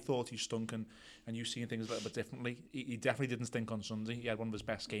 I thought he stunk, and you've seen things a little bit differently. He definitely didn't stink on Sunday. He had one of his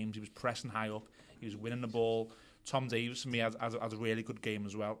best games. He was pressing high up. He was winning the ball. Tom Davies, for me, had a really good game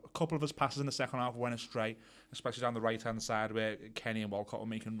as well. A couple of his passes in the second half went astray, especially down the right-hand side where Kenny and Walcott were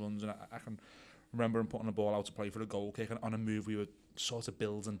making runs, and I can remember him putting the ball out to play for a goal kick, and on a move we were sort of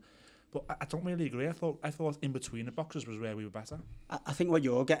building. But I don't really agree. I thought in between the boxes was where we were better. I think what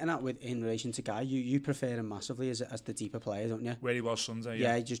you're getting at with in relation to Guy, you prefer him massively as the deeper player, don't you? Where he was Sunday,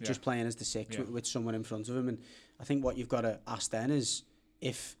 yeah. Just playing as the six with someone in front of him. And I think what you've got to ask then is,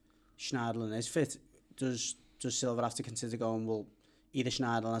 if Schneiderlin is fit, does Silva have to consider going, well, either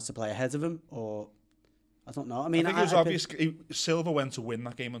Schneiderlin has to play ahead of him, or I don't know. I mean, I think it was obvious. Silva went to win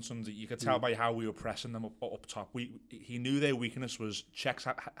that game on Sunday. You could tell by how we were pressing them up top. He knew their weakness was Czechs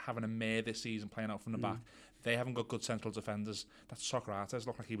having a mare this season, playing out from the back. They haven't got good central defenders. That's Socrates.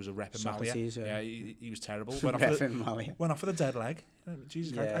 Looked like he was a rep in Malia. Yeah, he was terrible. Went off for the dead leg.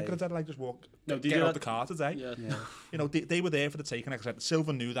 Jesus, I could a dead leg just walk. Get out the car today. Yeah. You know, they were there for the taking. Like I said,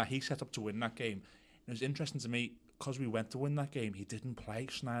 Silva knew that. He set up to win that game. It was interesting to me, because we went to win that game, he didn't play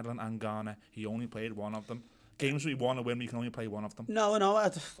Schneiderlin and Garner. He only played one of them. Games we want to win, you can only play one of them. No, I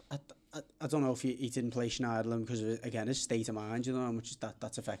don't know if he didn't play Schneiderlin because of, again, his state of mind, you know, how much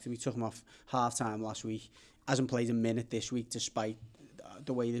that's affected. We took him off half-time last week. Hasn't played a minute this week, despite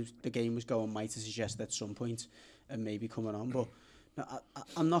the way the game was going, might suggest at some point and maybe coming on. But no,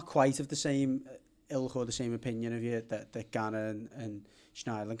 I'm not quite of the same ilk or the same opinion of you that Garner and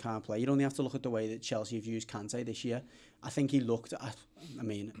Schneiderlin can't play. You only have to look at the way that Chelsea have used Kante this year. I think he looked at, I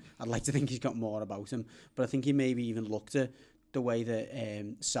mean, I'd like to think he's got more about him, but I think he maybe even looked at the way that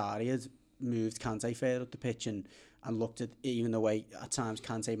Sarri had moved Kante further up the pitch and looked at even the way at times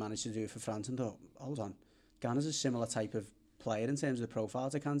Kante managed to do it for France and thought, hold on, Garner's a similar type of player in terms of the profile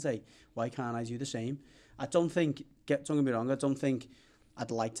to Kante. Why can't I do the same? I don't think, don't get me wrong,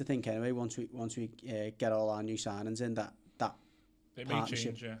 I'd like to think anyway, once we get all our new signings in, that it may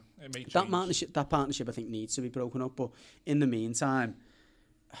change, yeah. It may change. That partnership, I think, needs to be broken up. But in the meantime,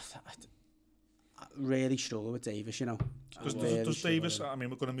 I really struggle with Davis, you know. Does Davis, I mean,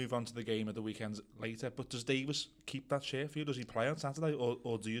 we're going to move on to the game of the weekend later, but does Davis keep that share for you? Does he play on Saturday,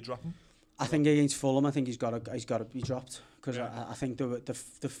 or do you drop him? I think against Fulham, I think he's got to be dropped, because I think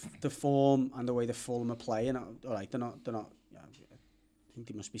the form and the way the Fulham are playing, all right, they're not. I think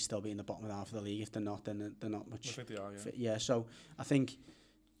they must be still be in the bottom half of the league. If they're not, then they're not much. I think they are, yeah. So I think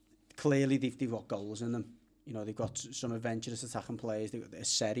clearly they've got goals in them. You know, they've got some adventurous attacking players. They've got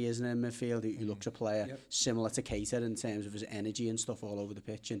Seri, isn't in midfield, who looks a player similar to Keita in terms of his energy and stuff all over the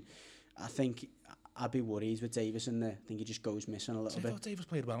pitch. And I think I'd be worried with Davis in there. I think he just goes missing a little bit. I thought Davis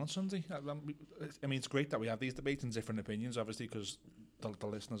played well on Sunday. I mean, it's great that we have these debates and different opinions, obviously, because the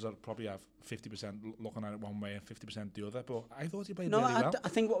listeners are probably have 50% looking at it one way and 50% the other. But I thought he played really well. I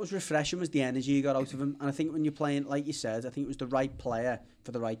think what was refreshing was the energy he got out of him. And I think when you're playing, like you said, I think it was the right player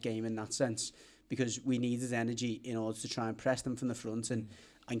for the right game in that sense, because we needed energy in order to try and press them from the front and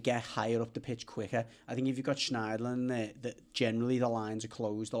get higher up the pitch quicker. I think if you've got Schneiderlin there, that generally the lines are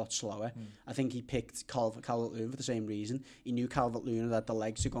closed a lot slower. I think he picked Calvert-Lewin for the same reason. He knew Calvert-Lewin had the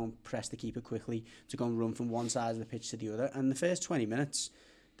legs to go and press the keeper quickly, to go and run from one side of the pitch to the other. And the first 20 minutes,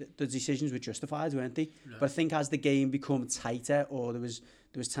 the decisions were justified, weren't they? Yeah. But I think as the game became tighter, or there was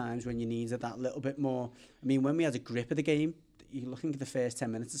times when you needed that little bit more. I mean, when we had a grip of the game, you're looking at the first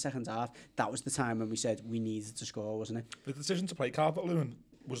 10 minutes of the second half, that was the time when we said we needed to score, wasn't it? The decision to play Calvert-Lewin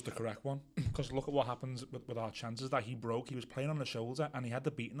was the correct one, because look at what happens with our chances that he broke. He was playing on the shoulder and he had the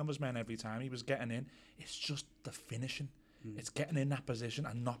beating of his men every time he was getting in. It's just the finishing. It's getting in that position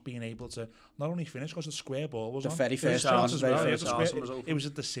and not being able to not only finish, because the square ball was the on. Very first chance as well. It was a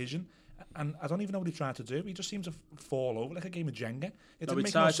decision. And I don't even know what he tried to do. He just seemed to fall over like a game of Jenga. It didn't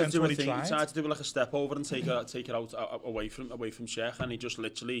make no sense what he tried. He tried to do like a step over and take it out away from Czech, and he just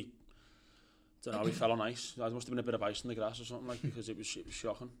literally, don't know, he fell on ice. There must have been a bit of ice in the grass or something, like, because it was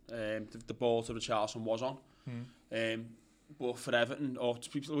shocking. The ball to Richarlison was on. But for Everton, or to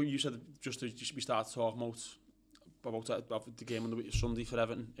people, you said just we started talking about the game on the Sunday for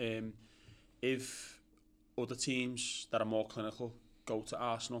Everton. If other teams that are more clinical go to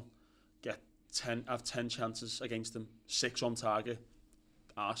Arsenal, have 10 chances against them, 6 on target,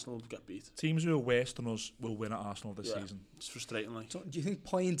 Arsenal will get beat. Teams who are worse than us will win at Arsenal this season. It's frustrating. Like. So, do you think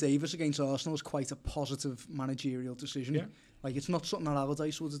playing Davis against Arsenal is quite a positive managerial decision? Yeah. Like, it's not something that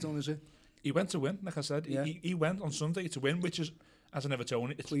Allardyce would have done, is it? He went to win, like I said. Yeah. He went on Sunday to win, which is, as an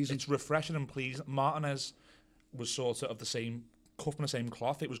Evertonian, it's refreshing and pleasing. Martinez was sort of the same cut from the same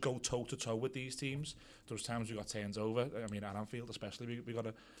cloth. It was go toe-to-toe with these teams. There was times we got turned over. I mean, at Anfield especially, we got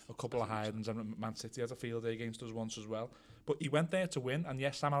a couple of hidings, and Man City had a field day against us once as well. But he went there to win, and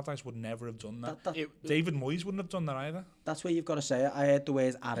yes, Sam Allardyce would never have done that. David Moyes wouldn't have done that either. That's where you've got to say it. I heard the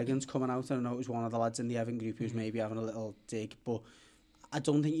words arrogance coming out, and I know it was one of the lads in the Everton group who was maybe having a little dig, but I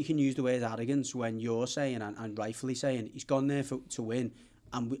don't think you can use the word arrogance when you're saying, and rightfully saying, he's gone there to win,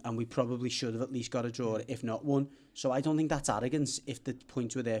 and we probably should have at least got a draw, if not won. So I don't think that's arrogance if the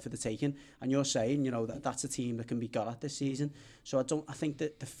points were there for the taking. And you're saying, you know, that's a team that can be got at this season. So I think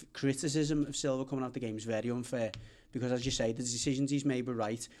that the criticism of Silva coming out the game is very unfair, because as you say, the decisions he's made were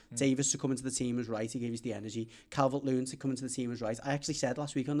right. Davis to come into the team was right. He gave us the energy. Calvert-Lewin to come into the team was right. I actually said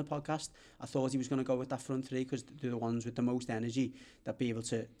last week on the podcast, I thought he was going to go with that front three because they're the ones with the most energy that be able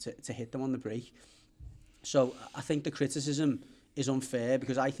to hit them on the break. So I think the criticism is unfair,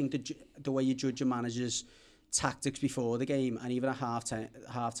 because I think the way you judge your manager's tactics before the game and even at half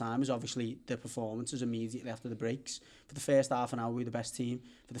time is obviously the performances immediately after the breaks. For the first half an hour, we were the best team.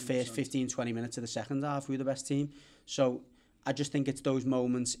 For the first 15-20 minutes of the second half, we were the best team. So I just think it's those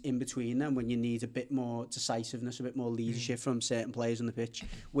moments in between them when you need a bit more decisiveness, a bit more leadership from certain players on the pitch,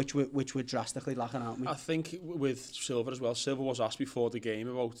 which we're drastically lacking, aren't we? I think with Silva as well, Silva was asked before the game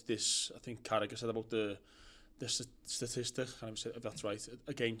about this. I think Carragher said about the statistic, if that's right,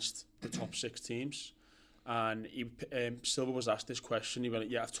 against the top 6 teams. And Silva was asked this question. He went,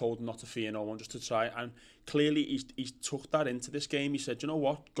 "Yeah, I've told him not to fear no one, just to try." And clearly, he's took that into this game. He said, "You know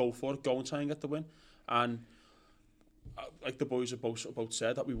what? Go for it. Go and try and get the win." And like the boys have both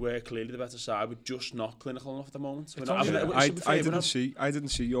said, that we were clearly the better side. We're just not clinical enough at the moment. I didn't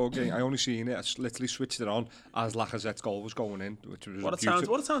see your game. I only seen it. I literally switched it on as Lacazette's goal was going in, which was what a time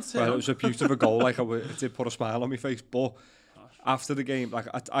to well, it was a beautiful goal. Like it did put a smile on my face, but. After the game, like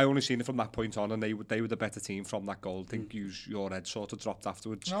I only seen it from that point on, and they were the better team from that goal. I think your head sort of dropped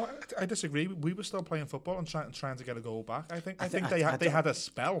afterwards. No, I disagree. We were still playing football and trying to get a goal back. I think they had a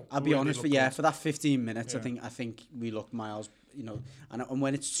spell. I'll be honest, for that 15 minutes, yeah. I think we looked miles. You know, and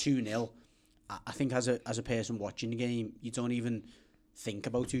when it's 2-0, I think as a person watching the game, you don't even think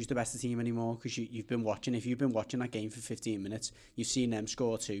about who's the best team anymore, because you've been watching. If you've been watching that game for 15 minutes, you've seen them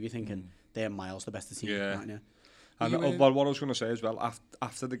score 2. You're thinking they're miles the best team, right now. And what I was going to say as well,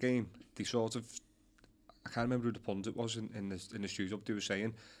 after the game, they sort of, I can't remember who the pundit was in the studio, but they were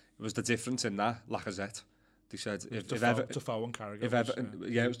saying it was the difference in that Lacazette. They said if Defoe and Carragher.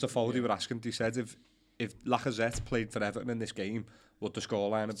 It was Defoe. Yeah. They were asking. They said if Lacazette played for Everton in this game, would the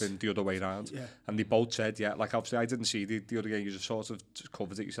scoreline have been the other way around? Yeah. And they both said, yeah. Like obviously, I didn't see the other game. You just sort of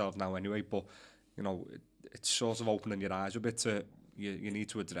covered it yourself now anyway. But you know, it's sort of opening your eyes a bit to. You need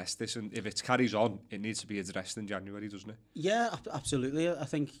to address this, and if it carries on, it needs to be addressed in January, doesn't it? Yeah, absolutely. I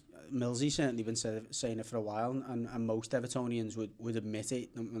think Millsy's certainly been saying it for a while, and most Evertonians would admit it,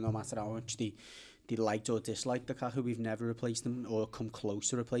 no matter how much they liked or disliked Lukaku. We've never replaced him or come close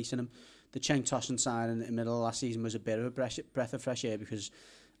to replacing him. The Cenk Tosun sign in the middle of last season was a bit of a breath of fresh air, because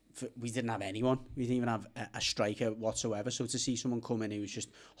we didn't have anyone. We didn't even have a striker whatsoever. So to see someone come in who was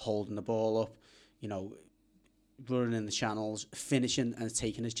just holding the ball up, you know, running in the channels, finishing and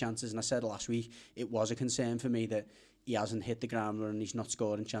taking his chances. And I said last week, it was a concern for me that he hasn't hit the ground running, he's not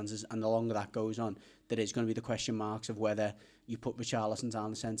scoring chances. And the longer that goes on, there is going to be the question marks of whether you put Richarlison down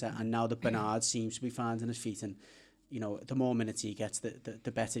the centre. And now that Bernard seems to be finding his feet, and you know, the more minutes he gets,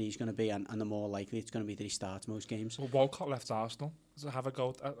 the better he's going to be, and the more likely it's going to be that he starts most games. Well, Walcott left Arsenal to have a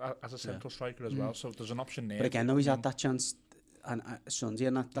go as a central striker as well, so there's an option there. But again, though, he's had that chance and Sunday,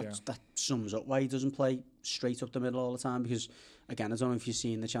 and that sums up why he doesn't play straight up the middle all the time, because again, I don't know if you've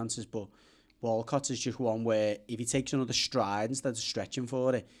seen the chances, but Walcott is just one where if he takes another stride instead of stretching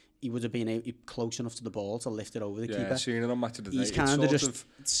for it, he would have been close enough to the ball to lift it over the keeper. Yeah, seeing it on Match of the Day. He's kind of just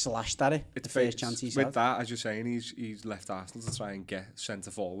slashed at it the first chance he's had. With that, as you're saying, he's left Arsenal to try and get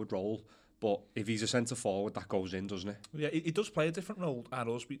centre-forward role. But if he's a centre-forward, that goes in, doesn't it? Yeah, he does play a different role at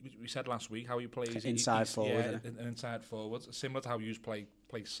us. We said last week how he plays. Inside forward. Yeah, an inside forward. Similar to how you played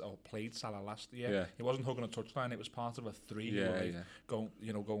Salah last year. Yeah. He wasn't hugging a touchline. It was part of a 3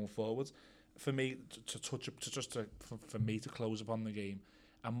 going forward. For me, for me to close upon the game,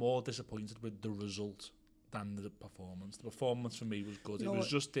 I'm more disappointed with the result than the performance. The performance for me was good. It was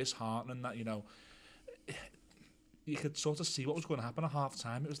just disheartening that, you know, you could sort of see what was going to happen at half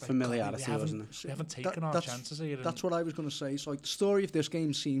time. It was like familiarity, wasn't it? We haven't taken our chances here. That's what I was going to say. So, like, the story of this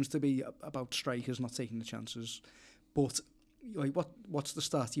game seems to be about strikers not taking the chances. But like, what's the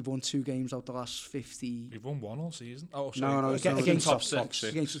stat? You've won 2 games out the last 50. We've won 1 all season. Oh, sorry. No, against top six.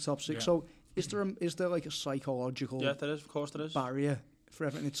 Against the top 6. Yeah. So, is there like a psychological? Yeah, there is. Of course, there is. Barrier for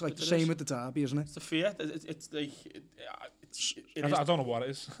everything. It's like the same with the derby, isn't it? It's the fear. It's like I don't know what it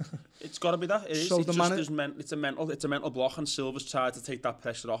is. It's got to be that. It is. So It's the just man- it's a mental block, and Silva's tried to take that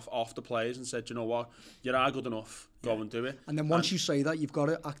pressure off the players and said, you know what, you are good enough. Go and do it. And then once you say that, you've got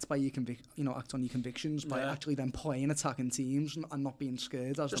to act by your act on your convictions by Yeah. actually then playing attacking teams and not being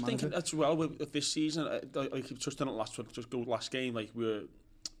scared as Just the manager. thinking as well with this season, like you touched on it last game, like the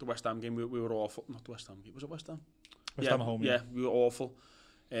West Ham game, we were awful. Not the West Ham game, was it West Ham? West Ham at home, yeah, we were awful.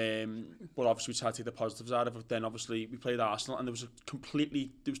 But obviously we tried to take the positives out of it. Then obviously we played Arsenal, and there was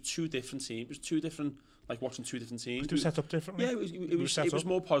two different teams. It was two different, like watching two different teams. It was set up differently. Yeah, it was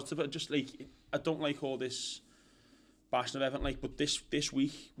more positive. Just like, I don't like all this bashing of Everton, like, but this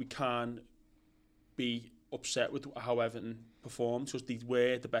week we can be upset with how Everton performed because they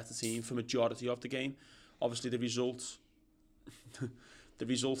were the better team for majority of the game. Obviously the result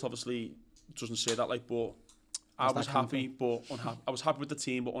obviously doesn't say that, like, but I was happy but unhappy. I was happy with the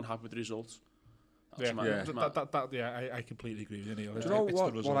team but unhappy with the results. I completely agree with you, Neil. Do you know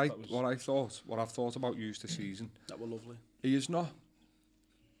what I've thought about you this season? That were lovely. He is not.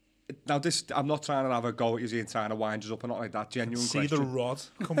 Now I'm not trying to have a go at you and trying to wind us up or not like that. Genuine See question. the rod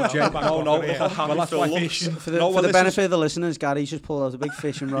coming out. No. Well, that's why. For the benefit of the listeners, Gary's just pulled out a big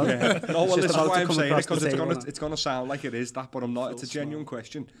fishing rod. Yeah. No, well, this is why I'm saying it, because because it's going to sound like it is that, but I'm not. It's a genuine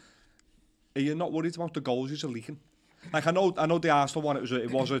question. Are you not worried about the goals you're leaking? Like, I know the Arsenal one,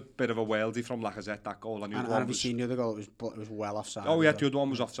 it was a bit of a worldie from Lacazette, that goal. And have you seen the other goal? It was well offside. Oh yeah, the other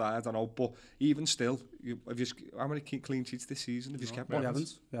one was offside, I know. But even still, how many clean sheets this season have you kept? We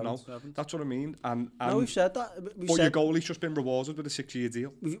haven't. No, that's what I mean. And no, we've said that. Your goalie's just been rewarded with a 6-year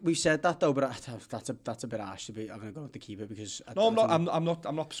deal. We've said that though, but that's a bit harsh to be having a go at the keeper because. I'm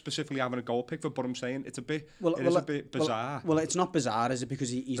not specifically having a goal pick for, but I'm saying it's a bit. It is a bit bizarre. Well, it's not bizarre, is it?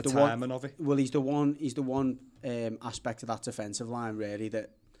 Because he's the timing of it. Well, he's the one aspect of that defensive line really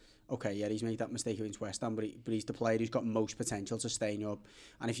that, okay, yeah, he's made that mistake against West Ham, but he's the player who's got most potential to stay up.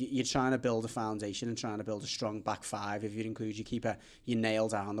 And if you're trying to build a foundation and trying to build a strong back five, if you include your keeper, you nail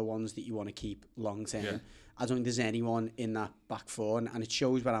down the ones that you want to keep long term. Yeah. I don't think there's anyone in that back four, and it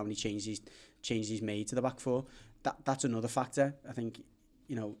shows by how many changes he's made to the back four. That's another factor. I think,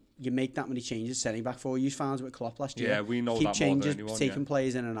 you make that many changes setting back four. You found it with Klopp last year. Yeah, we know keep that changes, more than anyone, taking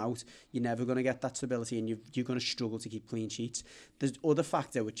players in and out. You're never going to get that stability, and you're going to struggle to keep clean sheets. The other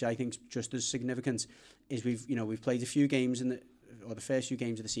factor, which I think is just as significant, is we've played a few games the first few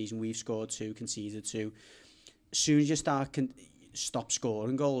games of the season. We've scored 2, conceded 2. As soon as you stop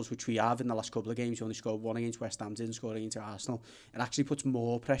scoring goals, which we have in the last couple of games, you only scored 1 against West Ham, didn't score against Arsenal. It actually puts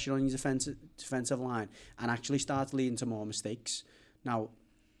more pressure on your defensive line and actually starts leading to more mistakes. Now,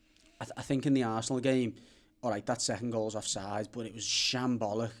 I think in the Arsenal game, all right, that second goal's offside, but it was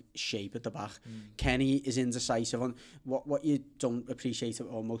shambolic shape at the back. Kenny is indecisive on what you don't appreciate,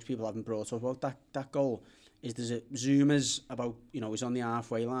 or most people haven't brought up about that goal, is there's a Zuma's about, he's on the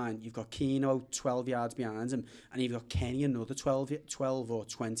halfway line. You've got Keane about 12 yards behind him, and you've got Kenny another 12 or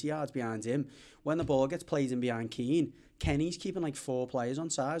 20 yards behind him. When the ball gets played in behind Keane, Kenny's keeping like 4 players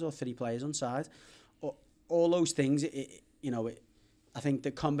on side or 3 players on side. All those things, I think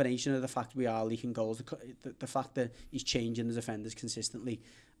the combination of the fact we are leaking goals, the fact that he's changing the defenders consistently,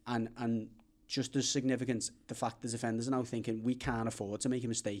 and just as significant, the fact the defenders are now thinking we can't afford to make a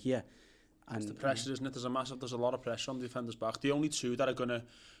mistake here. And it's the pressure, isn't it? There's a lot of pressure on the defenders' back. The only 2 that are going to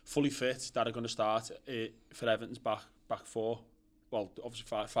fully fit, that are going to start for Everton's back 4, well,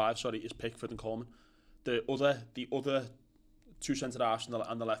 obviously 5, is Pickford and Coleman. The other 2 centre-halves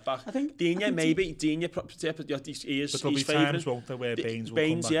and the left back. Digne, he's there'll be times, won't there, where Baines will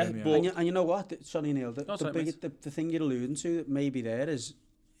come back in, yeah. And you know what? Sorry, Neil, the thing you're alluding to that maybe there is,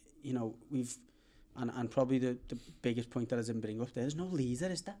 we've, and probably the biggest point that I didn't bring up, there's no leader,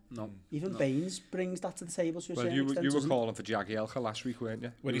 is there? No. Even Baines brings that to the table to a certain extent. You were calling for Jagielka last week, weren't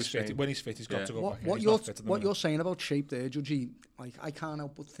you? When he's fit, he's got to go back. What you're saying about shape there, Judgy, like, I can't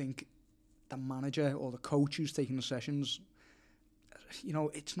help but think the manager or the coach who's taking the sessions,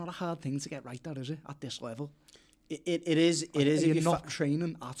 it's not a hard thing to get right, that is it, at this level? It is. You're not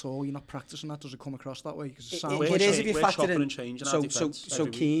training at all. You're not practicing that. Does it come across that way? Because it is if you factor in.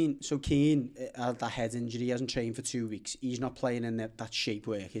 So Keane had that head injury. He hasn't trained for 2 weeks. He's not playing in that shape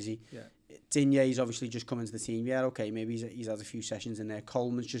work, is he? Yeah. Digne, he's obviously just come into the team. Yeah, okay, maybe he's had a few sessions in there.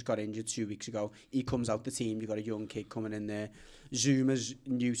 Coleman's just got injured 2 weeks ago. He comes out the team. You've got a young kid coming in there. Zuma's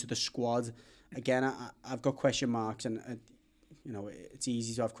new to the squad. Again, I've got question marks, and it's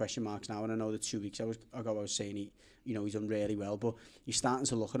easy to have question marks now, and I know that 2 weeks ago I was saying he's done really well, but you're starting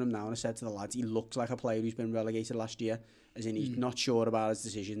to look at him now, and I said to the lads, he looks like a player who's been relegated last year, as in he's not sure about his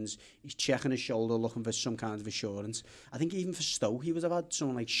decisions, he's checking his shoulder, looking for some kind of assurance. I think even for Stoke, he would have had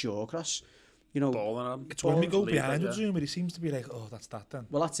someone like Shawcross you know. Balling at him. It's when we go Leave behind it, with Zoom, but he seems to be like, oh, that's that then.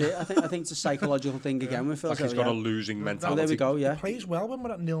 Well, that's it. I think it's a psychological thing again with Phil. Like he's got a losing mentality. There we go, yeah. He plays well when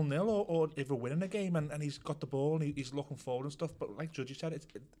we're at 0-0 or if we're winning a game and he's got the ball and he's looking forward and stuff. But like Judgy said,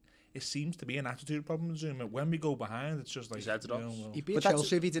 it seems to be an attitude problem in Zoom. When we go behind, it's just like... He'd be at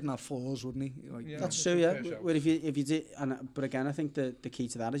Chelsea if he didn't have flaws, wouldn't he? Like, Yeah. That's true, yeah. But if you did, but again, I think the key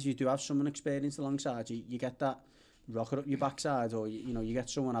to that is you do have someone experienced alongside you. You get that rocket up your backside, or you get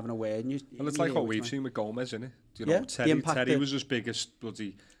someone having a word. And well, it's like what we've seen with Gomez, isn't it? You know, Yeah, Terry was his biggest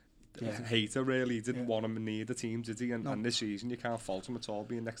bloody hater, really. He didn't want him near the team, did he? And this season, you can't fault him at all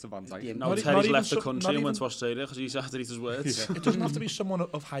being next to Van Dijk. Yeah, No, Terry's left the country and went to Australia because he's had to eat his words. It doesn't have to be someone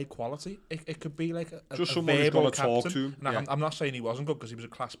of high quality. It could be like just a someone who's verbal got to talk captain. to him. Now, I'm not saying he wasn't good because he was a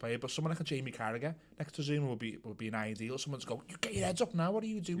class player, but someone like a Jamie Carragher next to Zoom would be an ideal. Someone's go, you get your heads up now. What are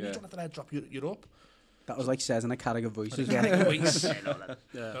you doing? You don't let the head drop. You're up. That was like says in a Carragher voice as well.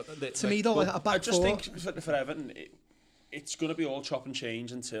 To me, though, a back I just four... think for Everton, it's going to be all chop and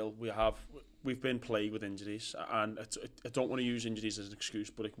change until we've been plagued with injuries, and I don't want to use injuries as an excuse,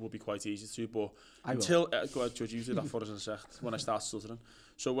 but it will be quite easy to. But until go ahead, Judge, you do that for us in a sec when I start stuttering.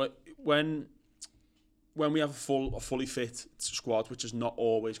 So when we have a fully fit squad, which is not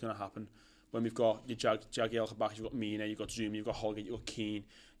always going to happen, when we've got your Jagielka back, you've got Mina, you've got Zuma, you've got Holgate, you've got Keane,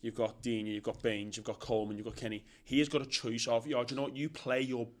 you've got Dina, you've got Baines, you've got Coleman, you've got Kenny. He has got a choice of, do you know what, you play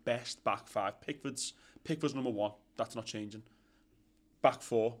your best back five. Pickford's number one. That's not changing. Back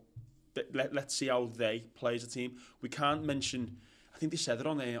four. Let's see how they play as a team. We can't mention, I think they said it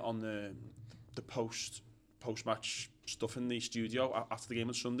on the post-match stuff in the studio after the game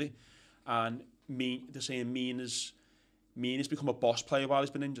on Sunday, and they're saying Mina's become a boss player while he's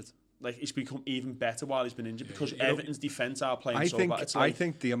been injured. Like, he's become even better while he's been injured because Everton's defence are playing so bad. It's I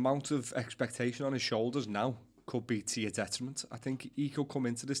think the amount of expectation on his shoulders now could be to your detriment. I think he could come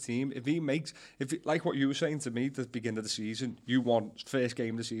into this team like what you were saying to me at the beginning of the season, you want first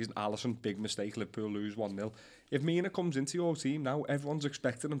game of the season, Alisson, big mistake, Liverpool lose 1-0. If Mina comes into your team now, everyone's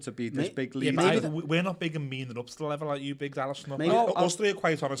expecting him to be this big leader. Yeah, we're not big and meaning up to the level like you, big Alisson. Us three are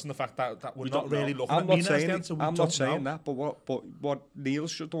quite honest in the fact that we're not really looking at Mina. I'm not saying that, but what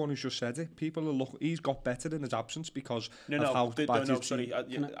Neil's the one who's just said it. People are looking. He's got better in his absence because of how bad his sorry.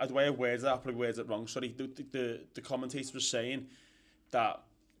 The way I worded that, I probably worded it wrong. Sorry, the commentator was saying that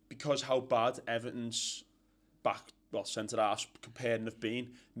because how bad Everton's centre half compared have been,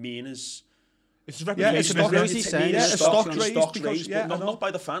 Mina's. It's a reputation. Stock raised, but not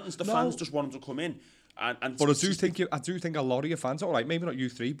by the fans. The fans just want him to come in. But I do think a lot of your fans, all right, maybe not you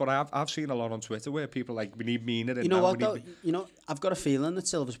three, but I've seen a lot on Twitter where people are like, we need Mina. You know what though? I've got a feeling that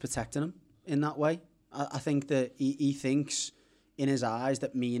Silva's protecting him in that way. I think that he thinks in his eyes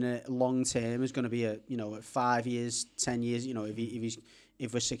that Mina long term is going to be a 5 years, 10 years.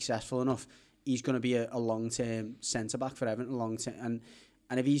 If we're successful enough, he's going to be a long term centre back for Everton, long term.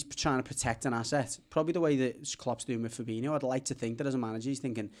 And if he's trying to protect an asset, probably the way that Klopp's doing with Fabinho, I'd like to think that as a manager, he's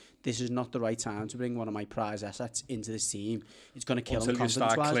thinking, this is not the right time to bring one of my prize assets into this team. It's going to kill him confidence-wise.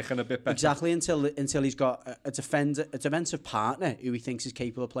 Until you start clicking a bit better. Exactly, until he's got a defensive partner who he thinks is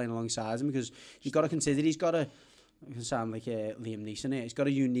capable of playing alongside him, because you've got to consider he's got I can sound like Liam Neeson here. He's got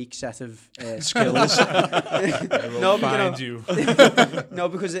a unique set of skills. No,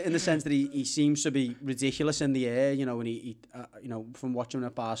 because in the sense that he seems to be ridiculous in the air, when he from watching him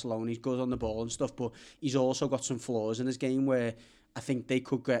at Barcelona, he's good on the ball and stuff, but he's also got some flaws in his game where I think they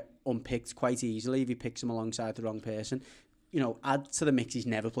could get unpicked quite easily if he picks him alongside the wrong person. Add to the mix, he's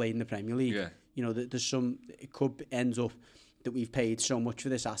never played in the Premier League. Yeah. There's it could end up that we've paid so much for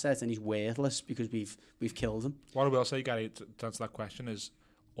this asset and he's worthless because we've killed him. What I will say, Gary, to answer that question is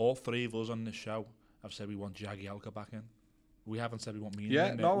all three of us on this show have said we want Jagielka back in. We haven't said we want Mina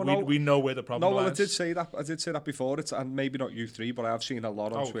in. We know where the problem lies. I did say that before. And maybe not you three, but I've seen a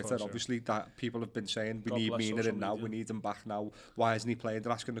lot on Twitter, course, obviously, that people have been saying we need Mina in now, we need him back now. Why isn't he playing?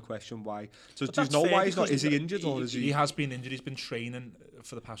 They're asking the question why. So do you know why he's not? Is he injured or is he? He has been injured. He's been training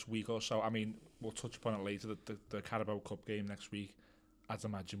for the past week or so. I mean, we'll touch upon it later. The Carabao Cup game next week, I'd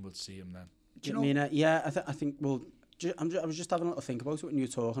imagine we'll see him then. Do you know? Mina, yeah, I think. Well, I was just having a little think about it when you were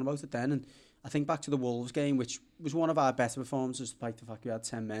talking about it then, and I think back to the Wolves game, which was one of our better performances, despite the fact we had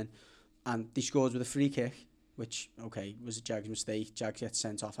 10 men, and they scored with a free kick, which was a Jags mistake. Jags gets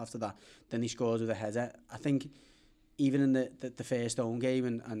sent off after that. Then he scores with a header. I think even in the first home game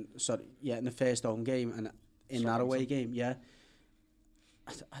in the first home game and in that away game,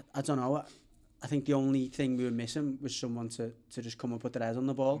 I don't know. I think the only thing we were missing was someone to just come and put their head on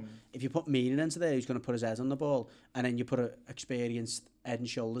the ball. If you put Mina into there, who's going to put his head on the ball, and then you put an experienced head and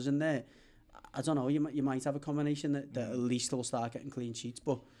shoulders in there, I don't know, you might have a combination that at least will start getting clean sheets.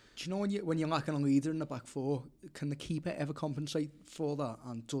 But Do you know when you're lacking a leader in the back four, can the keeper ever compensate for that?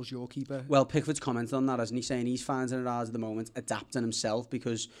 And does your keeper? Well, Pickford's commented on that, hasn't he? Saying he's finding it hard at the moment, adapting himself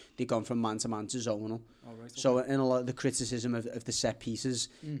because they've gone from man to zonal. Oh, right, So in a lot of the criticism of the set pieces,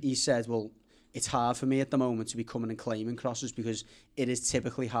 he said, well, it's hard for me at the moment to be coming and claiming crosses because it is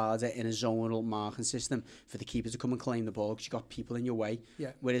typically harder in a zonal marking system for the keeper to come and claim the ball because you've got people in your way.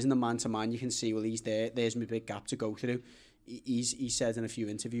 Yeah. Whereas in the man-to-man, you can see, well, he's there. There's my big gap to go through. He said in a few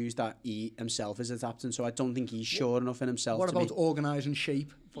interviews that he himself is adapting, so I don't think he's sure enough in himself. What about organising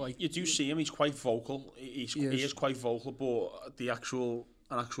shape? Like you do see him; he's quite vocal. He is quite vocal, but an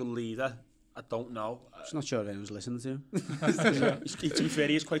actual leader, I don't know. I'm not sure if anyone's listening to him. To be fair,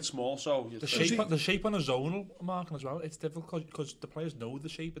 he is quite small, so the shape on a zonal marking as well. It's difficult because the players know the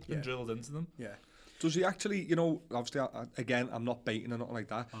shape; it's been drilled into them. Yeah. Does he actually, obviously, again, I'm not baiting or nothing like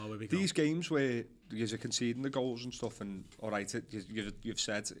that. Oh, these games where you're conceding the goals and stuff, and all right, you've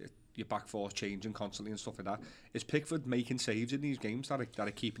said your back four changing constantly and stuff like that. Is Pickford making saves in these games that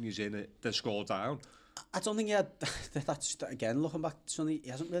are keeping you in the score down? I don't think he had. That's again looking back, Sonny. He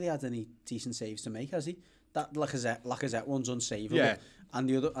hasn't really had any decent saves to make, has he? That Lacazette one's unsavable. Yeah. And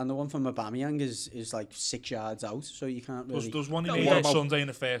the one from Aubameyang is like 6 yards out, so you can't really. There's one he made on Sunday in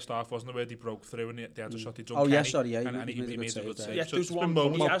the first half, wasn't there, where he broke through and they had a shot he done. Oh Kenny, yeah, sorry, yeah. And he made a good save. Yeah, so there's one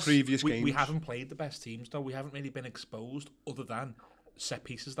previous games. We haven't played the best teams though. We haven't really been exposed other than set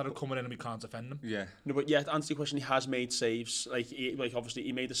pieces that are coming in and we can't defend them. Yeah. No, but yeah, to answer your question, he has made saves. Like obviously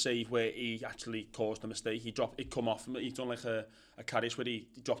he made a save where he actually caused a mistake. He come off. He done like a Karius where he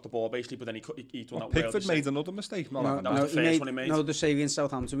dropped the ball basically, but then he done that. Pickford made another mistake. That was the first one he made. No, the save against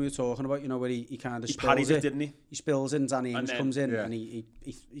Southampton we were talking about. Where he kind of spills it, didn't he? He spills it, and Danny Ings comes in yeah. and he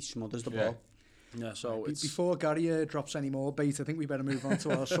smothers the ball. Yeah, so it's... Before Gary drops any more bait, I think we better move on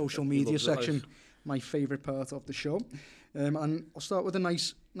to our social media section, my favourite part of the show. And I'll start with a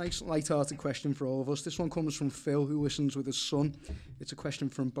nice light-hearted question for all of us. This one comes from Phil, who listens with his son. It's a question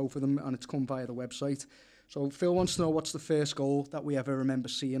from both of them, and it's come via the website. So Phil wants to know what's the first goal that we ever remember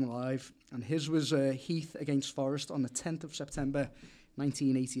seeing live. And his was Heath against Forest on the 10th of September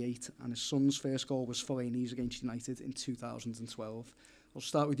 1988, and his son's first goal was Fellaini's against United in 2012. I'll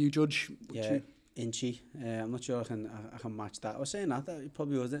start with you, Judge. Inchy. I'm not sure I can match that. I was saying that it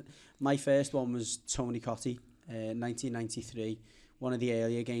probably wasn't. My first one was Tony Cottee, 1993, one of the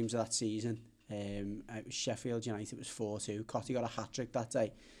earlier games of that season. It was Sheffield United, it was 4-2. Cottee got a hat-trick that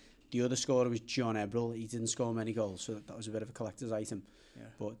day. The other scorer was John Ebrell. He didn't score many goals, so that was a bit of a collector's item. Yeah.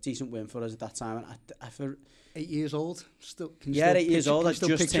 But decent win for us at that time. And for 8 years old? Still, 8 years old. I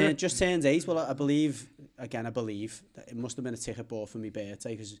just turned 8. Well, I believe that it must have been a ticket bought for my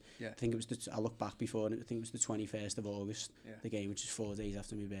birthday because I think it was I look back before and I think it was the 21st of August, the game, which is 4 days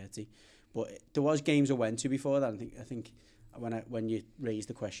after my birthday. But there was games I went to before that. I think when you raised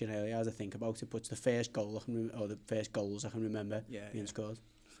the question earlier, as I think about it, but it's the first goal the first goals I can remember being scored.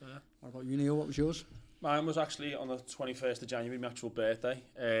 Fair. What about you, Neil? What was yours? Mine was actually on the 21st of January, my actual birthday,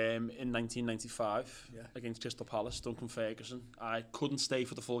 in 1995 against Crystal Palace, Duncan Ferguson. I couldn't stay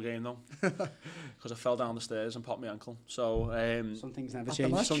for the full game though, because I fell down the stairs and popped my ankle. So some things never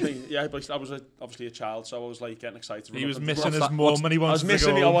change. But I was obviously a child, so I was like getting excited. He was missing his mum and he wanted to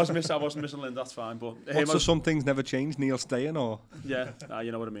go. I was missing Lynn. That's fine. But some things never change? Neil staying or? Yeah,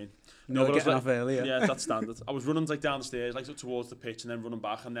 you know what I mean. No, but getting off early. Yeah, that's standard. I was running like down the stairs, like towards the pitch, and then running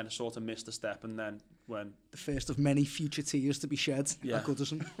back, and then I sort of missed a step, and then when the first of many future tears to be shed at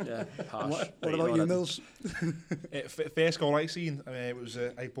Goodison. Yeah, harsh. What about you, Mills? First goal I seen, it was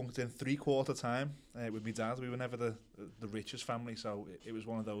I bunked in 3/4 time with my dad. We were never the richest family, so it was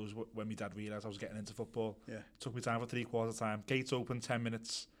one of those when my dad realised I was getting into football. Yeah, it took me time for 3/4 time. Gates open, 10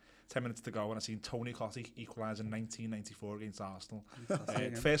 minutes to go, and I seen Tony Cottee equalise in 1994 against Arsenal.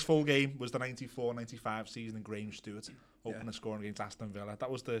 First full game was the 94-95 season, and Graham Stewart opened the scoring against Aston Villa. That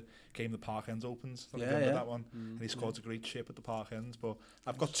was the game the Park Ends opens. That one, and he scored a great chip at the Park Ends. But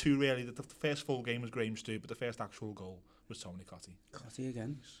I've got two really. The first full game was Graham Stewart, but the first actual goal was Tony Cottee. Cottee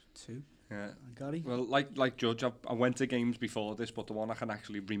again, 2. Yeah. And Gary? Well, like Judge, I went to games before this, but the one I can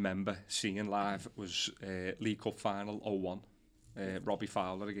actually remember seeing live was League Cup final 01. Robbie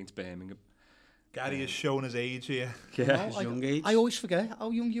Fowler against Birmingham. Gary has shown his age here. Yeah, his young age. I always forget how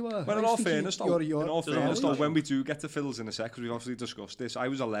young you are. Well, in all fairness, though, when we do get to Phil's in a sec, because we've obviously discussed this, I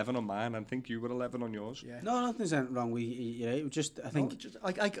was 11 on mine, and I think you were 11 on yours. Yeah. No, nothing's wrong with you. It was just, I think...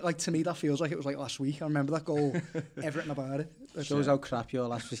 like to me, that feels like it was like last week. I remember that goal, everything about it. It shows how crap your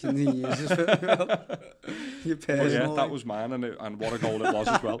last 15 years is. Your personal, that was mine, and what a goal it was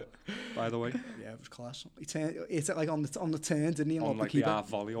as well, by the way. Yeah, it was class. He hit it like on the turn, didn't he? On like the half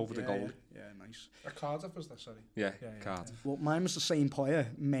volley over the goal. Yeah. nice. A Cardiff was that, sorry? Yeah, Yeah, Cardiff. Well, mine was the same player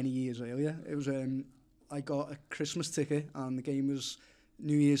many years earlier. It was I got a Christmas ticket, and the game was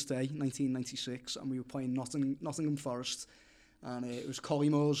New Year's Day, 1996, and we were playing Nottingham Forest, and it was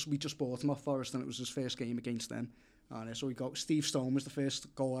Collymores. We just bought him off Forest, and it was his first game against them. And so we got Steve Stone was the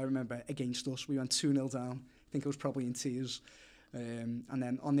first goal I remember against us. We went 2-0 down. I think it was probably in tears. And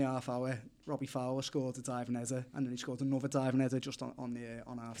then on the half hour, Robbie Fowler scored a diving header, and then he scored another diving header just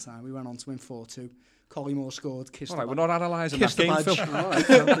on half time. We went on to win 4-2. Collymore scored. All right, we're not analysing that kissed the game, badge. Phil. All right,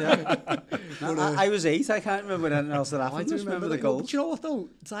 well, yeah. I was 8. I can't remember anything else that I happened. do Just remember the that. goals. But you know what though?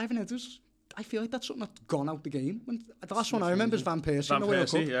 Diving headers, I feel like that's something that's gone out the game. The last one I remember is Van Persie. Van in the World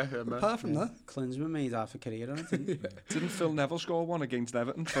Persie, Cup. yeah. I remember. Apart from that, Klinsmann made half a career on it, didn't he? Didn't Phil Neville score one against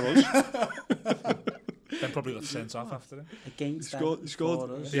Everton for us? Then probably got sent off after it. Against He scored-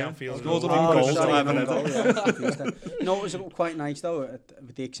 for us. The Anfield Scored goal. an own goal. sorry, Diving own header. goal, yeah. Confused then. No, it was quite nice though,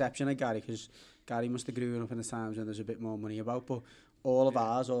 with the exception of Gary, because Gary must have grew up in the times when there's a bit more money about, but all of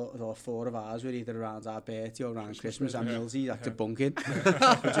ours, or 4 of ours, were either around our birthday or around Christmas, and Millsy had to bunk in.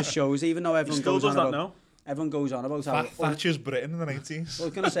 It just shows, even though He everyone still goes does on that about... now. Everyone goes on about how... Thatcher's Britain in the 90s. Well, I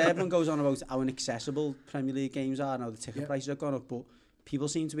was going to say, everyone goes on about how inaccessible Premier League games are now, the ticket prices have gone up, but people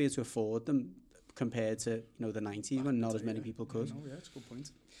seem to be able to afford them compared to, the 90s when not as many people could. No, yeah, it's a good point.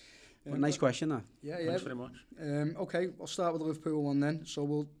 But nice question, that. Yeah, Thanks very much. Okay, I'll start with the Liverpool one then.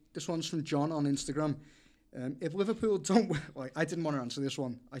 So this one's from John on Instagram. If Liverpool don't, I didn't want to answer this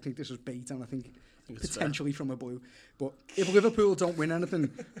one. I think this is bait, and I think it's potentially from a blue. But if Liverpool don't win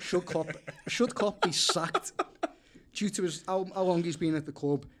anything, should Klopp be sacked due to how long he's been at the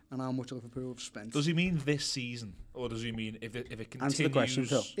club and how much Liverpool have spent? Does he mean this season, or does he mean if it continues? Answer the question,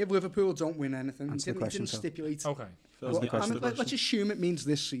 Phil. If Liverpool don't win anything, Answer the he question, didn't Phil. stipulate. Okay. Let's assume it means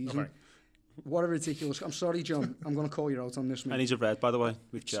this season. Okay. What a ridiculous... I'm sorry, John. I'm going to call you out on this, mate. And he's a red, by the way.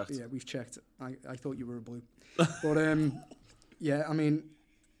 We've checked. Yeah, we've checked. I thought you were a blue. But, yeah, I mean...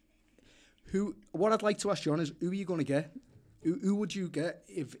 What I'd like to ask John is, who are you going to get? Who would you get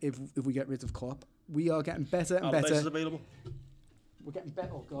if we get rid of Klopp? We are getting better and Allardyce is better. available. We're getting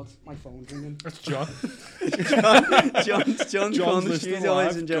better. Oh, God, my phone's ringing. That's John. John's on the studio,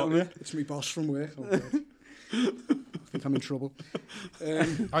 ladies and gentlemen. It's my boss from work. Oh, God. I think I'm in trouble.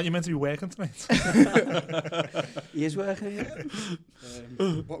 Aren't you meant to be working tonight? He is working,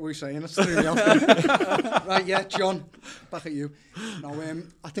 yeah. What were we saying? Let's throw me off. Right, yeah, John, back at you. Now,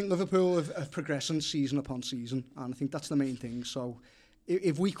 I think Liverpool have progressing season upon season, and I think that's the main thing. So,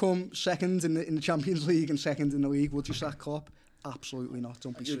 if we come second in the Champions League and second in the league, would you sack Klopp? Absolutely not.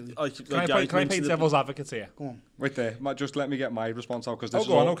 Don't be silly. Can I play devil's advocate here? Go on. Wait there, just let me get my response out, because this,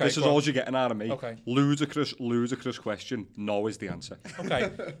 go on, okay, this is go on. all you're getting out of me. Okay. Ludicrous question. No is the answer. Okay.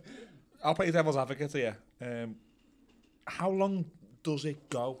 I'll play devil's advocate here. How long does it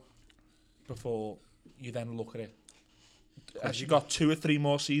go before you then look at it? As you got 2 or 3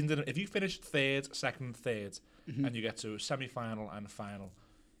 more seasons in it, if you finish third, second, third, and you get to a semi-final and a final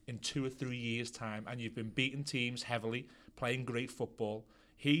in 2 or 3 years' time, and you've been beating teams heavily, playing great football,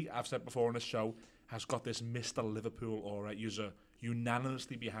 I've said before on the show, has got this Mr. Liverpool aura. You're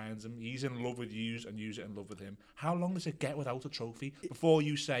unanimously behind him. He's in love with you, and you're in love with him. How long does it get without a trophy before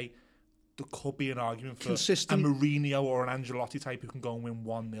you say there could be an argument for Consistent. a Mourinho or an Ancelotti type who can go and win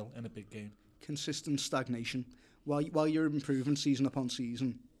 1-0 in a big game? Consistent stagnation. While you're improving season upon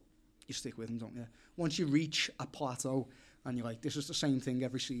season, you stick with them, don't you? Once you reach a plateau and you're like, this is the same thing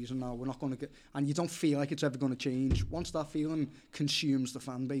every season now, we're not going to get... And you don't feel like it's ever going to change. Once that feeling consumes the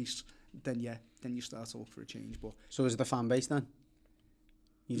fan base, then you start to look for a change. But So is it the fan base then?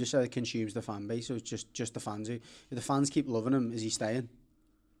 You just said it consumes the fan base, so it's just the fans who... If the fans keep loving him, is he staying?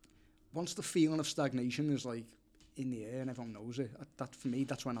 once the feeling of stagnation is like in the air and everyone knows it, that for me,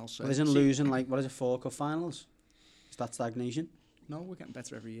 that's when I'll say... Well, isn't losing, like, what is it, 4 cup finals? Is that stagnation? No, we're getting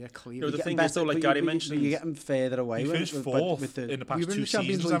better every year, clearly. No, the thing is, though, like Gary mentioned... You're getting further away. You finished fourth in the past we were in 2 the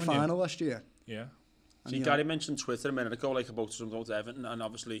Champions seasons, League haven't you? final last year. Yeah. See, Gary mentioned Twitter a minute ago, like about something about Everton, and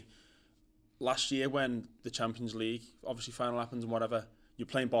obviously last year when the Champions League obviously final happens and whatever, you're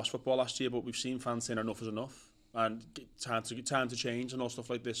playing boss football last year, but we've seen fans saying enough is enough and time to change and all stuff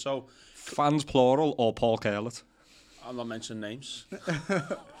like this. So fans plural or Paul Carlett? I'm not mentioning names.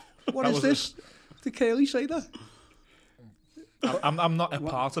 What is this? Did Cayley say that? I'm not a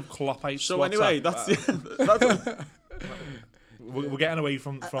part of Kloppites. So anyway, that's we're getting away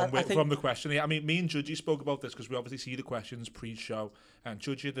from I think the question. I mean, me and Judgy spoke about this because we obviously see the questions pre-show, and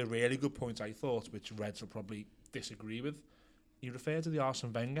Judgy had a really good point, I thought, which Reds will probably disagree with. He referred to the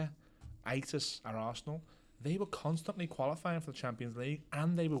Arsene Wenger, Itis at Arsenal. They were constantly qualifying for the Champions League,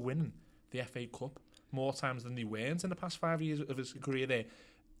 and they were winning the FA Cup more times than they weren't in the past 5 years of his career there.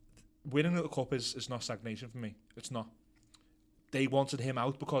 winning the cup is not stagnation for me. It's not. They wanted him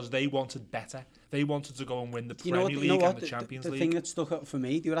out because they wanted better. They wanted to go and win the Premier League and the Champions League. The thing that stuck out for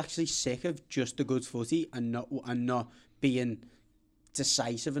me, they were actually sick of just a good footy and not being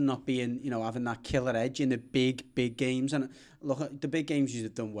decisive and not being, having that killer edge in the big games. And look, the big games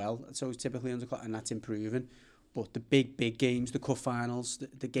you've done well, so it's typically undercut, and that's improving. But the big games, the cup finals,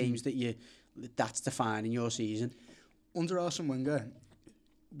 the games that's defining your season. Under Arsene Wenger,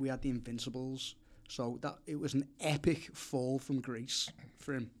 we had the Invincibles. So that it was an epic fall from Greece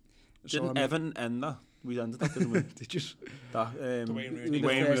for him. Didn't Everton end that? We ended that, didn't we? Did you? That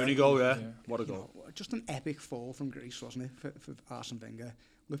Wayne Rooney goal, yeah. What a goal. Just an epic fall from Greece, wasn't it, for Arsene Wenger?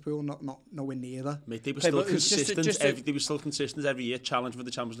 Liverpool not nowhere near that. Mate, they were still consistent. They were still consistent every year, challenging for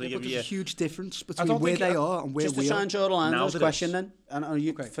the Champions League every year. There's a huge difference between where they are and where we are. Just to change Orlando's question then, and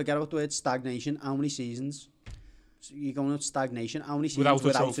you forget about the word stagnation. How many seasons? So you're going with stagnation. How many seasons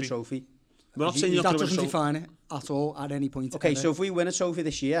without a trophy? We're not saying that doesn't define it at all at any point. Okay, so if we win a trophy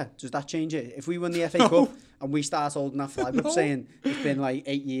this year, does that change it? If we win the FA Cup and we start holding that flag up saying it's been like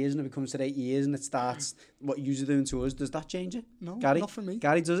 8 years and it becomes to 8 years and it starts what you're doing to us, does that change it? No, Gary? Not for me.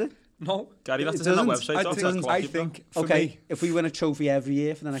 Gary, does it? No. Gary, that's on that website. I think for me, if we win a trophy every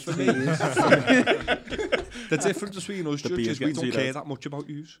year for the next 3 years. The difference between us judges, we don't care that much about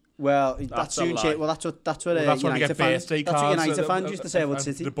yous. Well, that's what United fans used to say about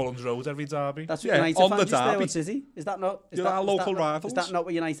City. The Bullens Road every derby. That's what United fans used to say about City. Is that not? You're our local rivals. Is that not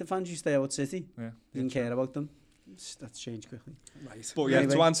what United fans used to say about City? Yeah. You didn't care about them. That's changed quickly. Right. But yeah,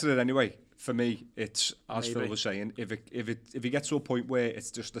 to answer it anyway, for me, it's as Phil was saying. If it gets to a point where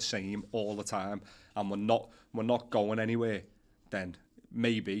it's just the same all the time and we're not going anywhere, then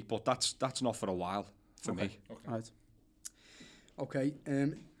maybe. But that's not for a while for me. Okay. Right. Okay.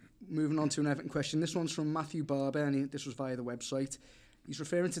 Moving on to an Everton question. This one's from Matthew Barber, and this was via the website. He's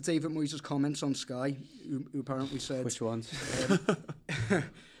referring to David Moyes' comments on Sky, who apparently said... Which ones?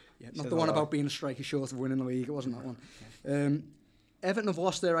 Yeah, not the one about being a striker short of winning the league. It wasn't that one. Everton have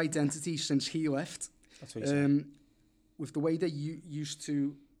lost their identity since he left. That's what he said. With the way they used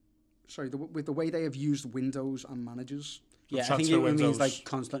to... with the way they have used windows and managers. Yeah, I think it means like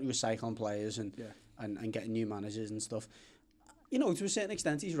constantly recycling players and getting new managers and stuff. To a certain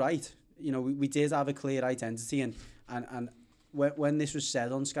extent, he's right. We did have a clear identity, and when this was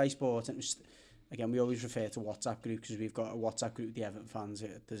said on Sky Sports, it was, again, we always refer to WhatsApp group because we've got a WhatsApp group with the Everton fans.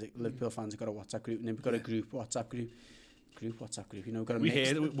 There's Liverpool fans have got a WhatsApp group, and then we've got a WhatsApp group. Got a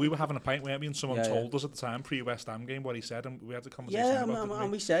we were having a pint, weren't we? And someone told us at the time, pre-West Ham game, what he said, and we had a conversation about it.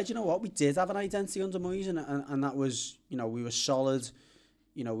 And we said, we did have an identity under Moyes, and that was, we were solid.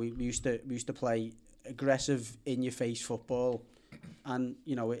 We used to play aggressive, in-your-face football, and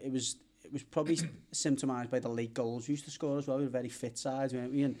it was probably symptomised by the late goals we used to score as well. We were a very fit side,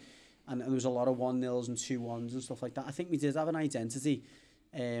 weren't we? And there was a lot of 1-0s and 2-1s and stuff like that. I think we did have an identity.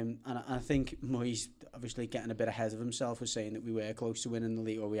 And I think Moyes, obviously getting a bit ahead of himself, was saying that we were close to winning the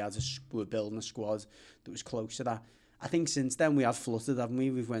league, or we were building a squad that was close to that. I think since then we have fluttered, haven't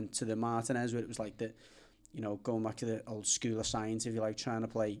we? We've went to the Martinez, where it was like going back to the old school of science, if you like, trying to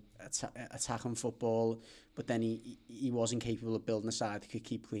play attacking football, but then he wasn't capable of building a side that could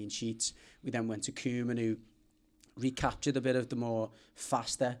keep clean sheets. We then went to Koeman, who recaptured a bit of the more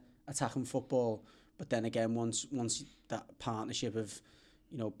faster attacking football, but then again, once that partnership of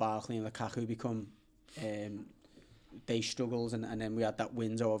Barkley and Lukaku become, they struggled, and then we had that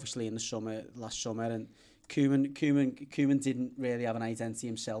window obviously in the last summer, and Koeman didn't really have an identity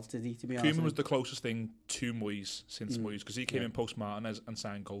himself, did he? To be honest, Koeman was the closest thing to Moyes since Moyes, because he came in post Martinez and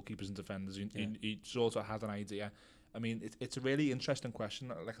signed goalkeepers and defenders. He sort of had an idea. I mean, it's a really interesting question.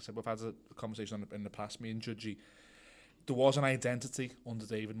 Like I said, we've had a conversation in the past, me and Judgy. There was an identity under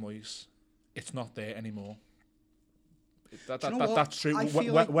David Moyes. It's not there anymore. That's true.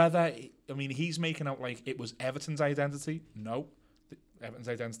 He's making out like it was Everton's identity. No, Everton's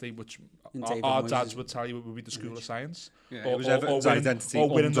identity, which our dads would tell you would be the school of science. Yeah, it was Everton's identity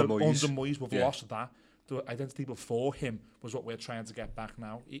under Moyes. We've lost that. The identity before him was what we're trying to get back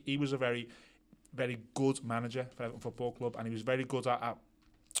now. He was a very, very good manager for Everton Football Club, and he was very good at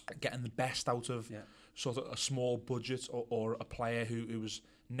getting the best out of sort of a small budget or a player who was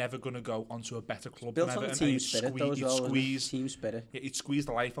never going to go onto a better club. Built on a team spirit, though, as well. Team spirit. Yeah, he'd squeeze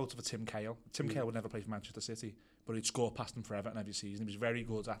the life out of a Tim Cahill. Tim Cahill would never play for Manchester City, but he'd score past them for Everton every season. He was very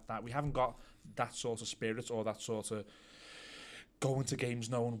good at that. We haven't got that sort of spirit or that sort of going to games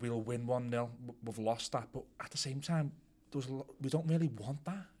knowing we'll win 1-0. We've lost that. But at the same time, we don't really want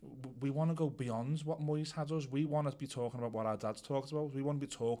that. We want to go beyond what Moyes had us. We want to be talking about what our dads talked about. We want to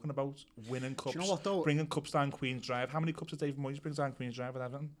be talking about winning cups, Do you know what, though? bringing cups down Queen's Drive. How many cups did David Moyes bring down Queen's Drive with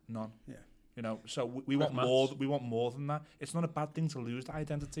Everton? None. Yeah. You know, so we want more. We want more than that. It's not a bad thing to lose that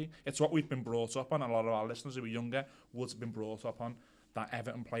identity. It's what we've been brought up on. A lot of our listeners who were younger would have been brought up on that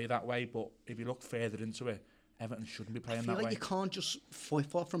Everton play that way. But if you look further into it, Everton shouldn't be playing that way. I feel like you can't just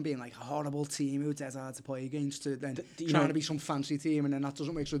flip-flop from being like a horrible team who dead hard to play against to then you trying know, to be some fancy team, and then that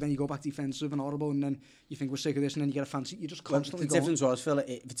doesn't work. So then you go back defensive and horrible, and then you think we're sick of this, and then you get a fancy. You're just constantly the difference was, Phil,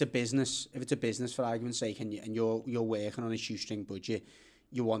 if it's a business for argument's sake, and you're working on a shoestring budget,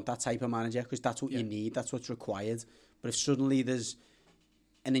 you want that type of manager because that's what you need. That's what's required. But if suddenly there's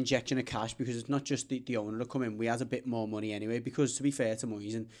an injection of cash, because it's not just the owner to come in, we had a bit more money anyway. Because to be fair to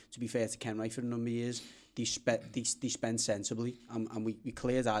Moyes and to be fair to Kenwright for a number of years, they spend sensibly, and we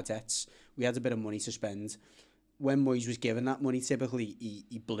cleared our debts. We had a bit of money to spend. When Moyes was given that money, typically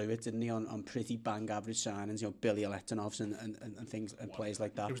he blew it, didn't he, on pretty bang average signings, you know, Billy Eletonovs and things and players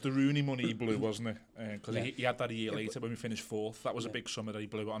like that. It was the Rooney money he blew, wasn't it? Because he had that a year later when we finished fourth. That was a big summer that he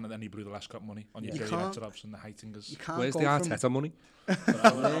blew it on, and then he blew the Lescott money on your Billy Eletonovs and the Heitingers. Where's the Arteta money?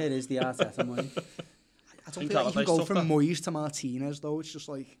 There it is, the Arteta money. I don't feel like you can go from Moyes to Martinez, though. It's just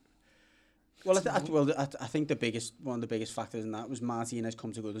like... Well, I think one of the biggest factors in that was Martinez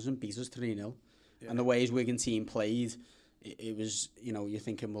come to Goodison and beat us 3-0. Yeah. And the way his Wigan team played, it was, you know, you're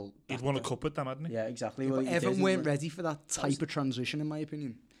thinking, well... He'd won a cup with them, hadn't he? Yeah, exactly. Yeah, well, but Everton weren't ready for that type of transition, in my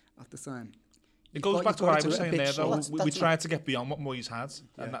opinion, at the time. It goes back to what I was saying there, though. We tried to get beyond what Moyes had,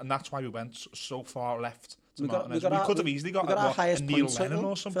 and that's why we went so far left to Martinez. We could have easily got a Neil Lennon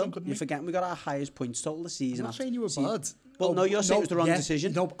or something, couldn't we? You're forgetting we got our highest points total this season. I'm not saying you were bad. Well, no, you're saying it was the wrong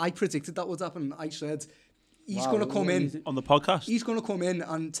decision. No, I predicted that would happen. I said, he's going to come in... On the podcast? He's going to come in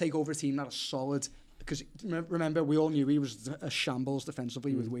and take over a team that is solid. Because remember, we all knew he was a shambles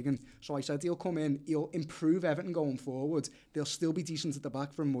defensively with Wigan. So I said he'll come in, he'll improve Everton going forward. They'll still be decent at the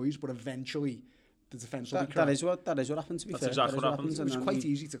back from Moyes, but eventually the defence will be crap. That is what happened, to be fair. That's exactly what happened. It was quite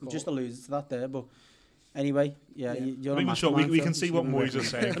easy to call. Just alluded to that there, but anyway, you're a mastermind. We can see what Moyes is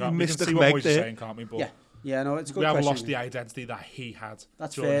saying, can't we? We can see what Moyes is saying, can't we? But yeah, no, it's a good we question. have lost the identity that he had.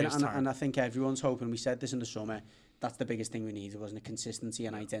 That's fair, and I think everyone's hoping, we said this in the summer, that's the biggest thing we need. It wasn't a consistency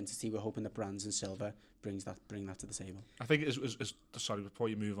and identity. We're hoping that Brands and Silva bring that to the table. I think sorry, before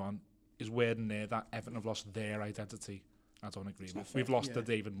you move on, is wording there that Everton have lost their identity. I don't agree with. We've lost the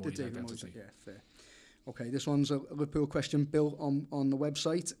David Moyes identity. Yeah, fair. Okay, this one's a Liverpool question, Bill, on the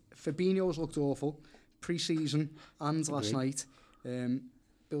website. Fabinho's looked awful pre-season and last night.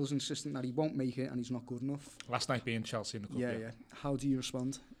 Bill's insisting that he won't make it and he's not good enough. Last night being Chelsea in the cup. Yeah. How do you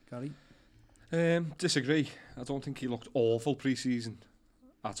respond, Gary? Disagree. I don't think he looked awful pre-season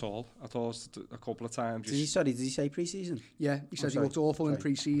at all. I thought a couple of times. Did he say pre-season? Yeah, he said he looked awful in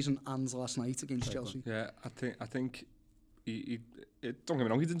pre-season and last night against Chelsea. Yeah, I think he don't get me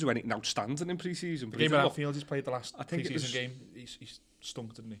wrong, he didn't do anything outstanding in pre-season. The game at Anfield, he's played the last pre-season game. He's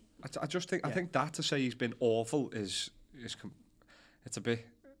stunk, didn't he? I just think I think that to say he's been awful is it's a bit.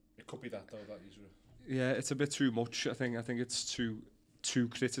 It could be that though. That he's. Yeah, it's a bit too much. I think it's too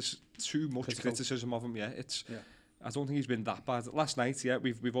much criticism of him. Yeah, I don't think he's been that bad. Last night,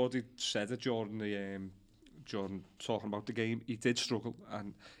 we've already said it during talking about the game. He did struggle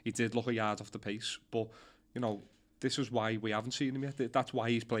and he did look a yard off the pace. But you know, this is why we haven't seen him yet. That's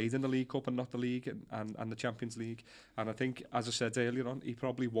why he's played in the League Cup and not the League and the Champions League. And I think, as I said earlier on, he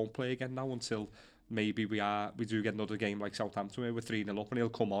probably won't play again now until maybe we do get another game like Southampton where we're 3-0 up and he'll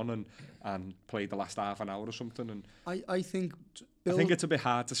come on and play the last half an hour or something. And I think Bill, I think it's a bit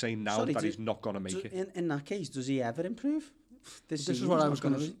hard to say now that he's not going to make it. In that case, does he ever improve? This is what I was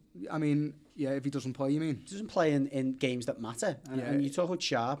going to... I mean, yeah, if he doesn't play, you mean? He doesn't play in games that matter. And you talk about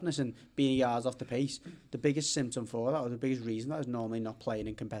sharpness and being yards off the pace. The biggest symptom for that, or the biggest reason that is normally not playing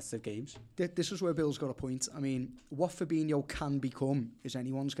in competitive games. This is where Bill's got a point. I mean, what Fabinho can become is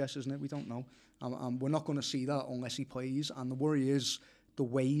anyone's guess, isn't it? We don't know. We're not going to see that unless he plays. And the worry is the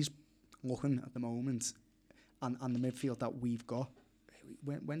way he's looking at the moment and the midfield that we've got.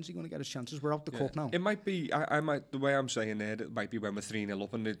 When's he going to get his chances? We're out the cup now. It might be, the way I'm saying there, it might be when we're 3-0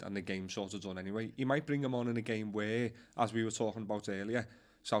 up and the game's sort of done anyway. He might bring him on in a game where, as we were talking about earlier,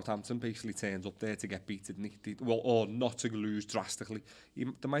 Southampton basically turns up there to get beaten, or not to lose drastically.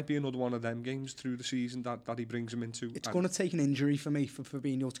 There might be another one of them games through the season that he brings him into. It's going to take an injury for me for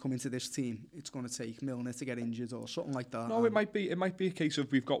Fabinho to come into this team. It's going to take Milner to get injured or something like that. No, it might be a case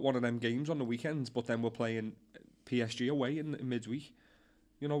of we've got one of them games on the weekends, but then we're playing PSG away in midweek.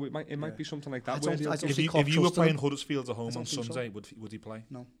 You know, it might be something like that. If you were playing Huddersfield at home on Sunday, would he play?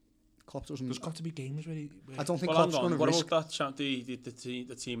 No. Klopp doesn't. There's got to be games where I don't think Well, Klopp's going to what risk. about that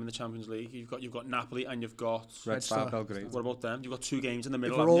the team in the Champions League? You've got Napoli and you've got Red Star Belgrade. What about them? You've got 2 games in the If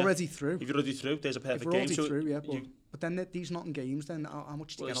middle. we're haven't you? already through, If you're already through, there's a if perfect we're game. already So through, yeah. But then these not games, then how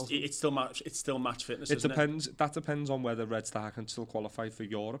much do you get out of them? it's still match fitness. It isn't depends. That depends on whether Red Star can still qualify for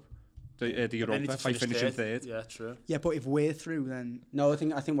Europe, the Europa, by finishing third. Yeah, true. Yeah, but if we're through, then No, I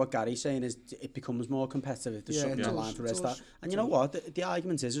think what Gary's saying is it becomes more competitive if there's Yeah, something it on the does, line for it Red Star. does, And you know what? The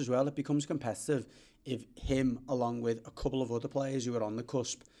argument is as well, it becomes competitive if him, along with a couple of other players who are on the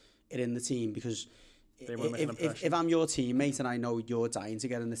cusp, are in the team. Because They will make an impression. if I'm your teammate and I know you're dying to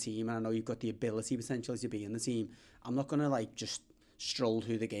get in the team and I know you've got the ability potentially to be in the team, I'm not going to like just stroll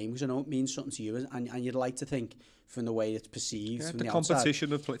through the game because I know it means something to you, and you'd like to think from the way it's perceived from The the outside.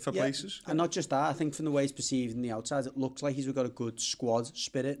 competition for Yeah, places. and not just that, I think from the way it's perceived in the outside, it looks like he's got a good squad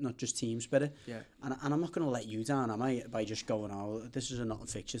spirit, not just team spirit. yeah. And I'm not going to let you down, am I, by just going, oh, this is a nothing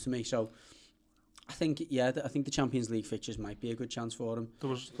fixture to me. So I think, I think the Champions League fixtures might be a good chance for him. there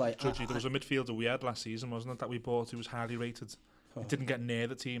was Like, Judgy, there was a midfielder we had last season, wasn't it, that we bought who was highly rated. He didn't get near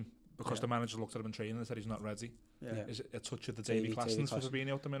the team because the manager looked at him in training and said he's not ready. Yeah. Is it a touch of the Davy Claessens for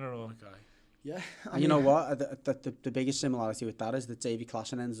Fabinho at the minute, or? Yeah. And you know what? The biggest similarity with that is that Davy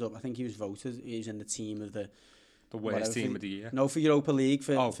Klaassen ended up, I think he was voted, he was in the team of the worst whatever, team of the year. No, for Europa League,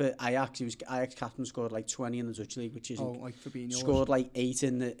 for Ajax. He was Ajax captain, scored like 20 in the Dutch League, which isn't... like Fabinho. Scored like 8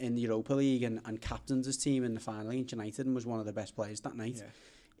 in the Europa League and captained his team in the final against United and was one of the best players that night. Yeah.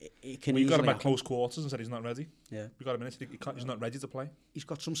 It can We got him easily at close quarters and said he's not ready. Yeah. We got him in. He's not ready to play. He's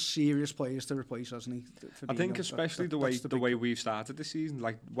got some serious players to replace, hasn't he? I think especially the way that's way we've started this season,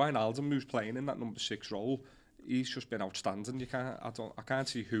 like Wijnaldum, who's playing in that number 6 role, he's just been outstanding. I can't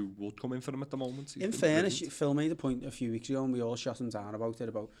see who would come in for him at the moment. In fairness, Phil made a point a few weeks ago and we all shot him down about it,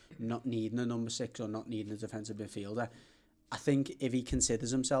 about not needing a number 6 or not needing a defensive midfielder. I think if he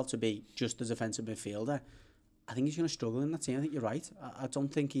considers himself to be just a defensive midfielder, I think he's going to struggle in that team. I think you're right. I don't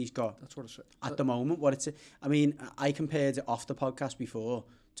think he's got... That's what I said. At the moment, what it's... I mean, I compared it off the podcast before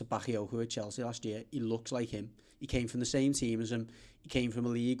to Bakayoko at Chelsea last year. He looks like him. He came from the same team as him. He came from a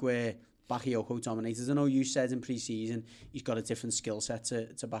league where Bakayoko dominated. I know you said in pre-season he's got a different skill set to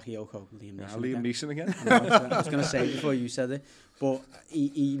Bakayoko. Liam Neeson again. I was going to say before you said it. But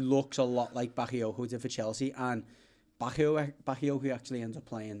he looks a lot like Bakayoko did for Chelsea. And Bakayoko actually ended up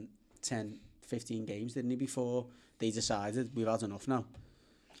playing 10-15 games, didn't he, before they decided we've had enough now.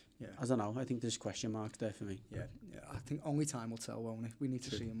 Yeah. I don't know. I think there's question marks there for me. Yeah. I think only time will tell, won't it? We need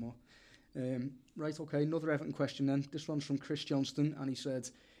to see him more. Right, okay, another Everton question then. This one's from Chris Johnston, and he said,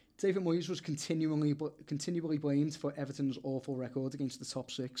 David Moyes was continually blamed for Everton's awful record against the top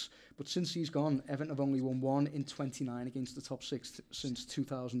 6, but since he's gone, Everton have only won 1 in 29 against the top 6 since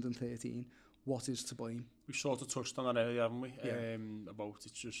 2013. What is to blame? We sort of touched on that earlier, haven't we? Yeah. About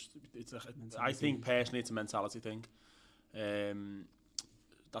I think personally it's a mentality thing.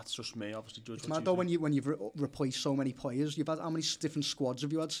 That's just me, obviously. Judge it's mad though when you've replaced so many players. You've had how many different squads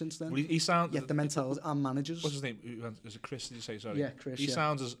have you had since then? Well, he sounds... Yeah, the mentality and managers. What's his name? Is it Chris, did you say? Sorry. Yeah, Chris, He yeah.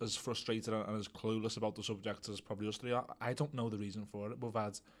 sounds as frustrated and as clueless about the subject as probably us three are. I don't know the reason for it. We've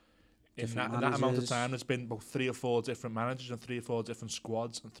had... In that amount of managers. time, there's been about 3 or 4 different managers and 3 or 4 different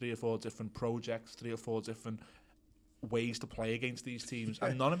squads and 3 or 4 different projects, 3 or 4 different ways to play against these teams,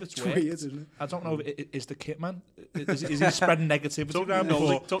 and none of it's worked. Weird, isn't it? I don't know. Is the kit man? Is he spreading negativity around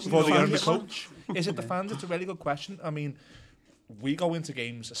before don't they know earn the the coach? Is it the fans? It's a really good question. I mean, we go into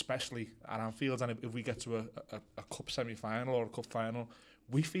games, especially at Anfield, and if we get to a cup semi-final or a cup final,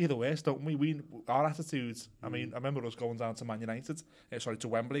 we fear the worst, don't we? Our attitudes. I mean, I remember us going down to to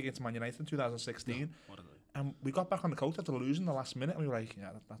Wembley against Man United in 2016, and we got back on the coach after losing the last minute, and we were like, yeah,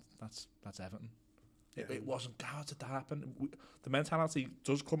 that's Everton. It wasn't. How did that happen? The mentality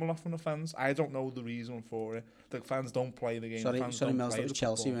does come a lot from the fans. I don't know the reason for it. The fans don't play the game. Sorry, fans don't Mills, play that was the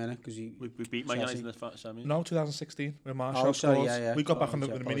Chelsea, football. wasn't it? Because we beat Man United in the semi. No, 2016 when Marshall Oh, sorry, scores. yeah. We got back on the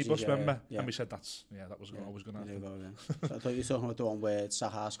Apologies, minibus, remember? yeah. And we said that was always going to There you happen. go, yeah. So I thought you were talking about the one where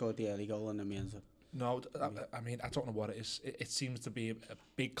Sahar scored the early goal and then we ended up... No, I mean, I don't know what it is. It seems to be a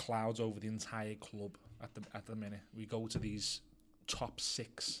big cloud over the entire club at the minute. We go to these top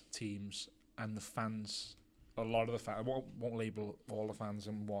 6 teams and the fans, a lot of the fans, I won't label all the fans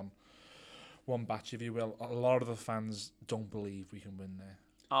in one batch, if you will. A lot of the fans don't believe we can win there.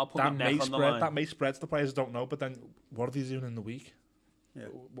 I'll put my neck on the line. That may spread to the players don't know, but then what are they doing in the week? Yeah.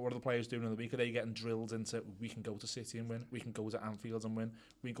 What are the players doing in the week? Are they getting drilled into, we can go to City and win, we can go to Anfield and win,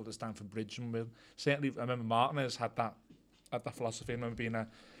 we can go to Stamford Bridge and win? Certainly, I remember Martinez had that philosophy. I remember being a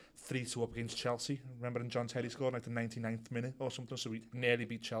 3-2 up against Chelsea. Remember when John Terry scored like the 99th minute or something, so we nearly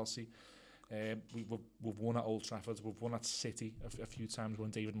beat Chelsea. We've won at Old Trafford, we've won at City a few times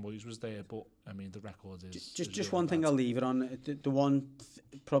when David Moyes was there, but I mean the record is just really one thing bad. I'll leave it on.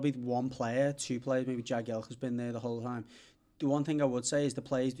 Probably one player, two players, maybe Jagielka has been there the whole time. The one thing I would say is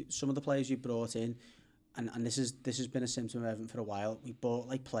some of the players you brought in, and this has been a symptom of Everton for a while. We brought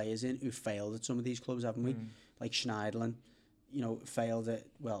like players in who failed at some of these clubs, haven't we? Like Schneiderlin, failed at,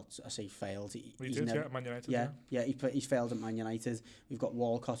 well, I say failed. Man United. He's failed at Man United. We've got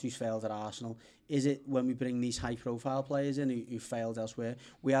Walcott who's failed at Arsenal. Is it when we bring these high-profile players in who failed elsewhere?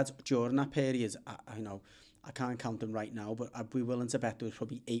 We had, during that period, I can't count them right now, but I'd be willing to bet there was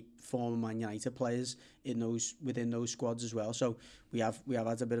probably 8 former Man United players within those squads as well. So we have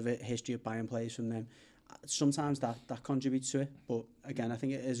had a bit of a history of buying players from them. Sometimes that contributes to it, but again, I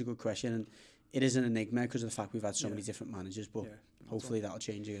think it is a good question, and it is an enigma because of the fact we've had so many different managers, but hopefully that'll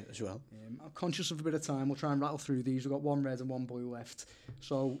change it as well. I'm conscious of a bit of time. We'll try and rattle through these. We've got one red and one blue left.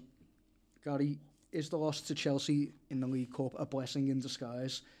 So, Gary, is the loss to Chelsea in the League Cup a blessing in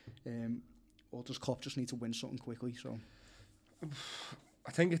disguise? Or does Klopp just need to win something quickly? So,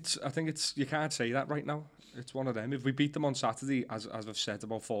 I think it's you can't say that right now. It's one of them. If we beat them on Saturday, as I've said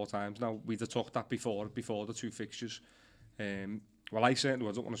about 4 times now, we'd have took that before the 2 fixtures. Well, I don't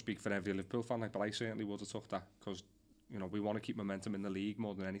want to speak for every Liverpool fan, but I certainly would have took that because we want to keep momentum in the league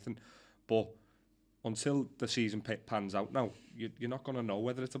more than anything. But until the season pans out now, you're not going to know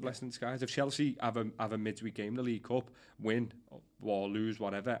whether it's a blessing in disguise. If Chelsea have a midweek game in the League Cup, win or lose,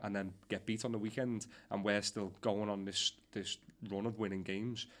 whatever, and then get beat on the weekend, and we're still going on this run of winning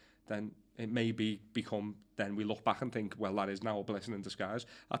games, then it may become, then we look back and think, well, that is now a blessing in disguise.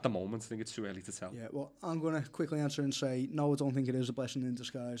 At the moment, I think it's too early to tell. Yeah, well, I'm going to quickly answer and say, no, I don't think it is a blessing in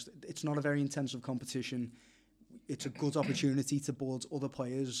disguise. It's not a very intensive competition. It's a good opportunity to build other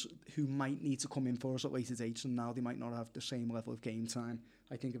players who might need to come in for us at later dates, and now they might not have the same level of game time.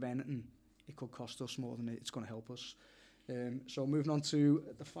 I think if anything, it could cost us more than it's going to help us. So moving on to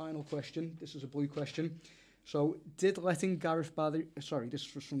the final question. This is a blue question. So, did letting Gareth Barry... Sorry,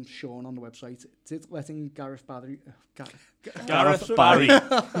 this was from Sean on the website. Did letting Gareth Barry... Gareth Barry.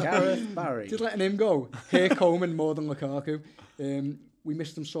 Gareth Barry. Did letting him go hurt Coleman more than Lukaku? We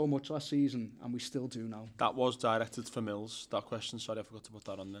missed him so much last season, and we still do now. That was directed for Mills, that question. Sorry, I forgot to put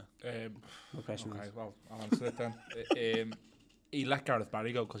that on there. No question. Okay, well, I'll answer it then. He let Gareth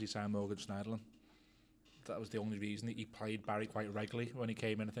Barry go because he signed Morgan Schneiderlin. That was the only reason. He played Barry quite regularly when he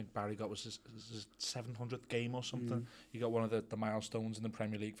came in. I think Barry got his 700th game or something. He got one of the milestones in the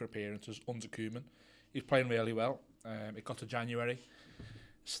Premier League for appearances under Koeman. He's playing really well. It got to January.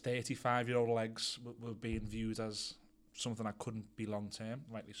 His 35-year-old legs were being viewed as something that couldn't be long-term,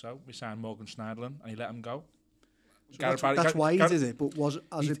 rightly so. We signed Morgan Schneiderlin and he let him go. So that's why he did it, but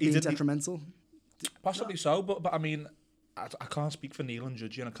has it been detrimental? Possibly so, but I mean... I can't speak for Neil and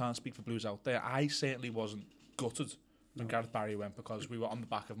Judgy, and I can't speak for Blues out there. I certainly wasn't gutted when Gareth Barry went, because we were on the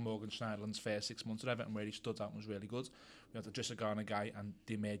back of Morgan Schneiderlin's first 6 months at Everton, where he stood out and was really good. We had the Idrissa Gana guy and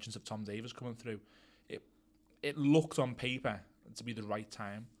the emergence of Tom Davies coming through. It looked on paper to be the right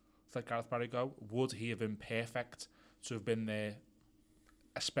time to let Gareth Barry go. Would he have been perfect to have been there,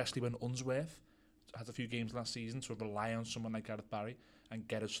 especially when Unsworth had a few games last season, to rely on someone like Gareth Barry and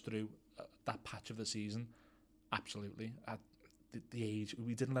get us through that patch of the season? Absolutely. At the age,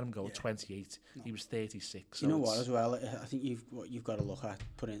 we didn't let him go at 28. No. He was 36. So you know what, as well, I think you've got to look at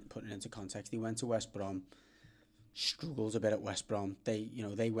putting it into context. He went to West Brom, struggled a bit at West Brom.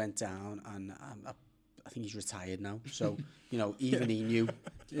 They went down, and I think he's retired now. So even he knew.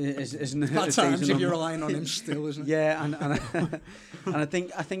 Isn't it? At times, if you're relying on him still, isn't it? Yeah, and I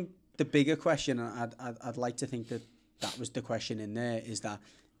think the bigger question, and I'd like to think that was the question in there, is that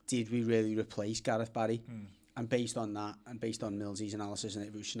did we really replace Gareth Barry? And based on that, and based on Millsy's analysis and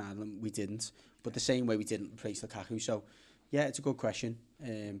it was Schneiderlin, we didn't. But the same way we didn't replace Lukaku. So, yeah, it's a good question.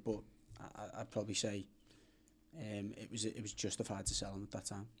 But I'd probably say it was justified to sell him at that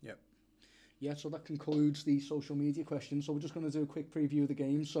time. Yep. Yeah, so that concludes the social media questions. So we're just going to do a quick preview of the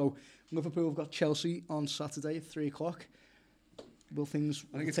game. So Liverpool have got Chelsea on Saturday at 3 o'clock. Will things...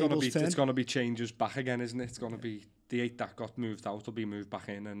 I think it's going to be changes back again, isn't it? It's going to be the 8 that got moved out will be moved back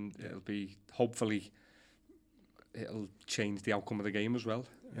in, and it'll be, hopefully, it'll change the outcome of the game as well.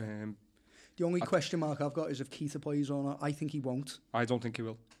 The only question mark I've got is if Keita plays or not. I think he won't. I don't think he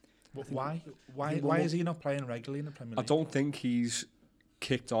will. Why? Why is he not playing regularly in the Premier League? I don't think he's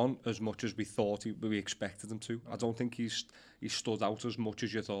kicked on as much as we expected him to. I don't think he's stood out as much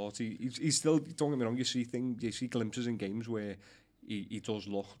as you thought. He's still, don't get me wrong, you see glimpses in games where he does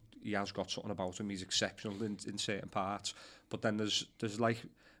look, he has got something about him, he's exceptional in certain parts, but then there's like,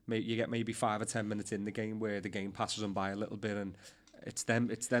 you get maybe 5 or 10 minutes in the game where the game passes him by a little bit, and it's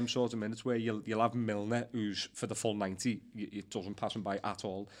them sort of minutes where you'll have Milner, who's for the full 90, it doesn't pass him by at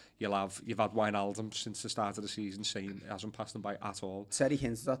all. You've had Wijnaldum since the start of the season saying it hasn't passed him by at all. Terry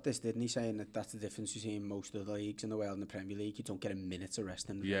hinted at this, didn't he, saying that that's the difference between most of the leagues in the world and the Premier League. You don't get a minute to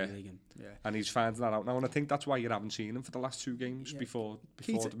rest in the Premier League. And he's finding that out now, and I think that's why you haven't seen him for the last 2 games before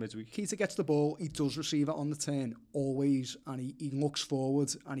the midweek. Keita gets the ball, he does receive it on the turn, always, and he looks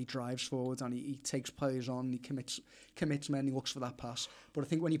forward, and he drives forward, and he takes players on, he commits men, he looks for that pass. But I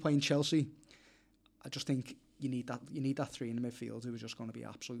think when you play in Chelsea, I just think you need that 3 in the midfield who is just going to be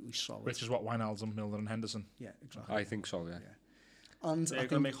absolutely solid. Which is what Wijnaldum, Milner and Henderson. Yeah, exactly. I think so, yeah. And they're going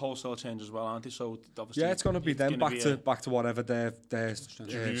to make wholesale changes as well, aren't they? So obviously, it's going to be them back to whatever their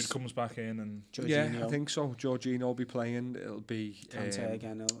Giroud comes back in, and I think so. Jorginho will be playing. It'll be Kante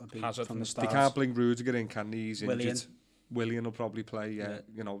again. It'll be Hazard from the start. They can't bring Rudiger in, can they? He's Willian. injured. Willian will probably play.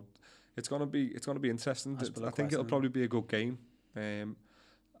 You know, it's going to be interesting. I think it'll probably be a good game.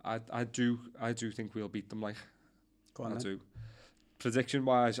 I do think we'll beat them. Like, go on, I do. Prediction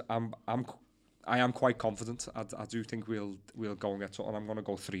wise, I am quite confident. I do think we'll go and get something. I'm going to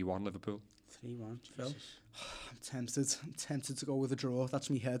go 3-1 Liverpool. 3-1, Phil. I'm tempted to go with a draw. That's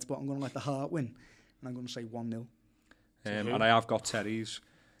me head, but I'm going to let the heart win, and I'm going to say 1-0. And I have got Terry's.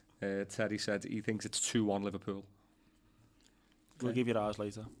 Terry said he thinks it's 2-1 Liverpool. We'll give you ours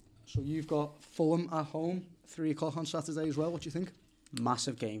later. So you've got Fulham at home, 3 o'clock on Saturday as well. What do you think?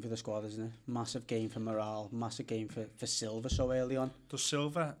 Massive game for the squad, isn't it? Massive game for morale. Massive game for Silva so early on. Does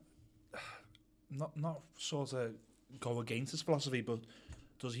Silva not sort of go against his philosophy, but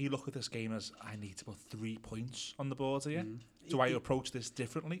does he look at this game as, I need to put 3 points on the board here? Do I approach this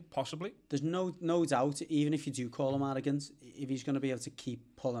differently? Possibly. There's no doubt, even if you do call him arrogant, if he's going to be able to keep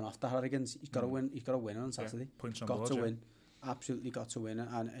pulling off that arrogance, he's got to win. He's got to win on Saturday. Points on got board, to win. Absolutely got to win.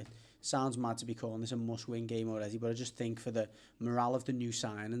 And it sounds mad to be calling this a must-win game already, but I just think for the morale of the new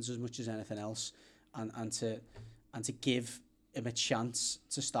signings as much as anything else, and to give him a chance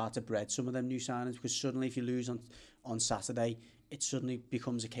to start to bread some of them new signings, because suddenly if you lose on Saturday, it suddenly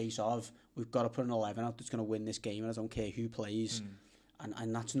becomes a case of we've got to put an 11 out that's going to win this game, and I don't care who plays.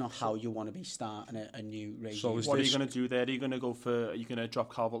 And that's not how you want to be starting a new regime. So what are you going to do there? Are you going to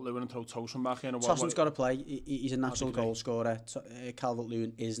drop Calvert-Lewin and throw Tosun back in? Tosun's got to play. He's a natural goal scorer.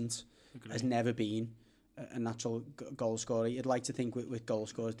 Calvert-Lewin has never been a natural goal scorer. You'd like to think with goal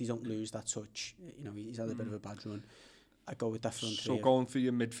scorers, they don't lose that touch. You know, he's had a bit of a bad run. I go with that front three. So going for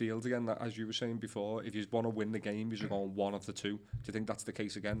your midfield again, as you were saying before, if you want to win the game, you're going one of the two. Do you think that's the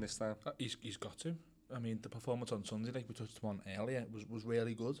case again this time? He's got to. I mean, the performance on Sunday, like we touched upon earlier, was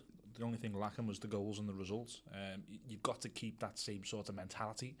really good. The only thing lacking was the goals and the results. You've got to keep that same sort of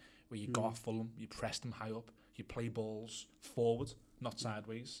mentality where you go off Fulham, you press them high up, you play balls forward, not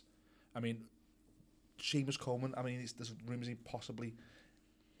sideways. I mean, Seamus Coleman, I mean, there's rumours he possibly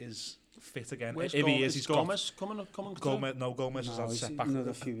is fit again. Where's if he is, he's Gomez coming. Gomez has had a setback.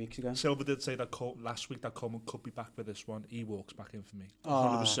 Another few weeks ago. Silva did say that last week that Coleman could be back for this one. He walks back in for me.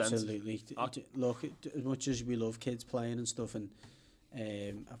 100%. Absolutely. Look, as much as we love kids playing and stuff, and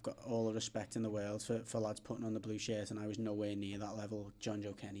I've got all the respect in the world for lads putting on the blue shirt, and I was nowhere near that level. John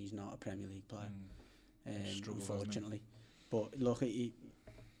Joe Kenny's not a Premier League player, unfortunately. But look,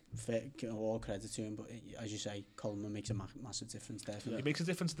 all credit to him, but as you say, Coleman makes a massive difference there. It makes a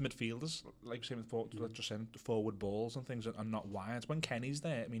difference to the midfielders, like saying just saying forward balls and things, and not wide. When Kenny's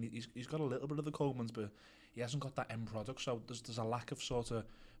there, I mean, he's got a little bit of the Colemans, but he hasn't got that end product. So there's a lack of sort of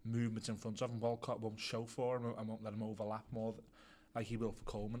movement in front of him. Walcott won't show for him and won't let him overlap more like he will for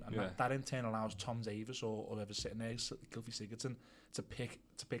Coleman, and that in turn allows Tom Davies or whoever's sitting there, Gylfi Sigurdsson, to pick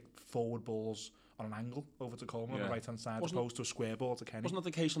forward balls on an angle over to Coleman on the right hand side, as opposed to a square ball to Kenny. Wasn't that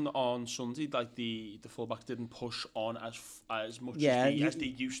the case on Sunday? Like the fullbacks didn't push on as much as they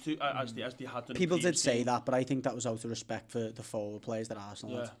used to, as they had done. People did say that, but I think that was out of respect for the forward players that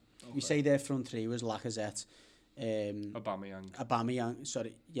Arsenal had. Okay. We say their front three was Lacazette, Aubameyang,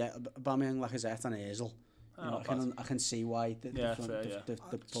 Lacazette, and Ozil. I can see why the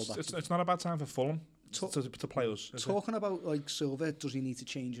pullback. It's not a bad time for Fulham to play us. Talking about like Silva, does he need to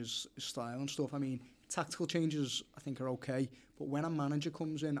change his style and stuff? I mean, tactical changes I think are okay, but when a manager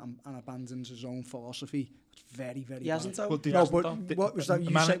comes in and abandons his own philosophy, it's very, very. He hasn't though. What was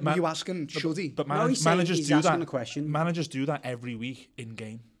that? Were you asking? Should he? But managers do that. Managers do that every week in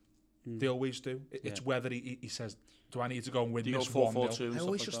game. They always do. It's whether he says, "Do I need to go and win this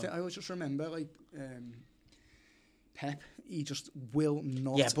 1-0?" I always just remember like. Pep, he just will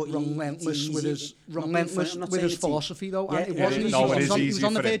not Yeah, but relentless it's with easy. his Not being funny, I'm not saying it's philosophy though. Yeah, And it yeah, wasn't. no, it he is was easy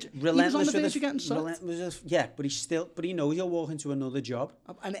on the for verge. him. He was on the Relentless verge with of getting sacked. relentless. Yeah, but he knows he'll walk into another job.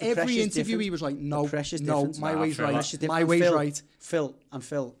 And The every pressure's interview different. he was like, The no, pressure's no, different. my Nah, way's fair. right. Pressure's different. My way's Phil, right.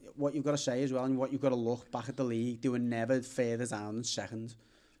 Phil, what you've got to say as well, and what you've got to look back at the league, doing never further down than second.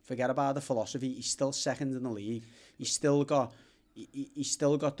 Forget about the philosophy. He's still second in the league. He's still got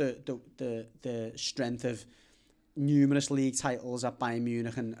the strength of numerous league titles at Bayern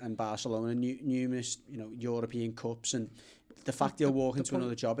Munich and Barcelona, numerous European cups, and the fact he'll walk into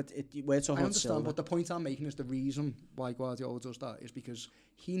another job. We're talking I about understand, silver. but the point I'm making is the reason why Guardiola does that is because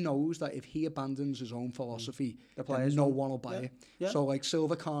he knows that if he abandons his own philosophy, The then players no won't. one will buy it. Yeah. So like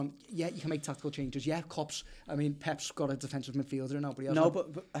Silva can't. Yeah, you can make tactical changes. Yeah, Klopp's. I mean, Pep's got a defensive midfielder now, but he hasn't. No,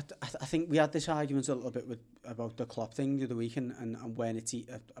 but I think we had this argument a little bit about the Klopp thing the other week and when it's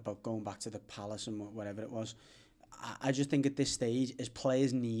about going back to the Palace and whatever it was. I just think at this stage, as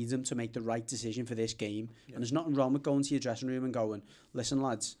players need them to make the right decision for this game, and there's nothing wrong with going to your dressing room and going, listen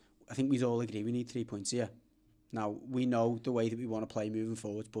lads, I think we'd all agree we need 3 points here. Now, we know the way that we want to play moving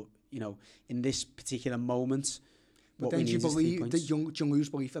forward, but, in this particular moment, But what then we do need you is 3 believe points. that you lose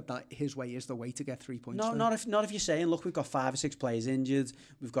belief that his way is the way to get 3 points? No, then? not if you're saying, look, we've got 5 or 6 players injured,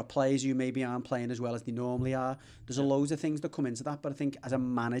 we've got players who maybe aren't playing as well as they normally are. There's a loads of things that come into that, but I think as a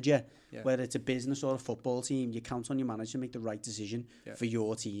manager, whether it's a business or a football team, you count on your manager to make the right decision for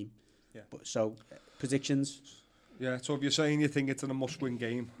your team. Yeah. But so, predictions? Yeah, so if you're saying you think it's a must-win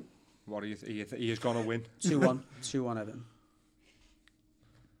game, what do you think? He is going to win? 2-1. 2-1 Everton.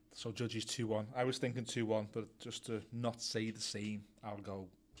 So Judge's 2-1. I was thinking 2-1, but just to not say the same, I'll go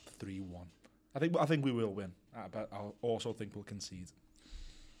 3-1. I think we will win, but I'll also think we'll concede.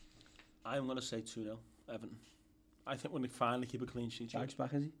 I'm going to say 2-0, Everton. I think we're going to finally keep a clean sheet. Jack's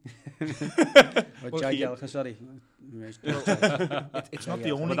back, is he? Well, Jag he- Elka, sorry. It's not the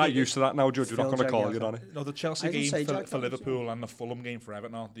only We're not game. used to that now, Judge. We're not Phil going to call Jagielka. you on it. No, the Chelsea I didn't say game Jack, for that was- Liverpool and the Fulham game for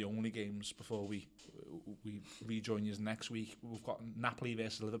Everton are the only games before we rejoin you next week. We've got Napoli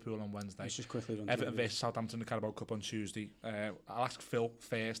versus Liverpool on Wednesday. Let's just quickly run Everton through versus Southampton in the Carabao Cup on Tuesday. I'll ask Phil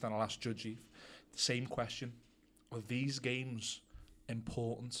first and I'll ask Judgy the same question. Are these games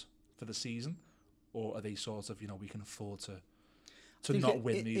important for the season, or are they sort of, we can afford to think not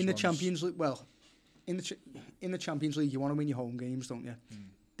win these in the ones? Champions League? Well, in the Champions League, you want to win your home games, don't you?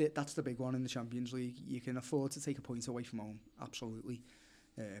 That's the big one in the Champions League. You can afford to take a point away from home, absolutely.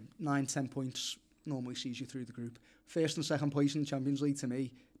 9-10 points normally sees you through the group. First and second place in the Champions League, to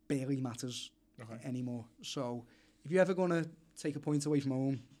me, barely matters anymore. So if you're ever going to take a point away from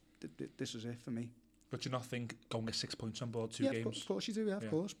home, this is it for me. But you not think go and get 6 points on board two Yeah, games? of course you do, of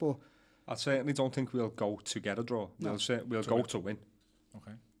course. But I certainly don't think we'll go to get a draw. No. We'll go to win.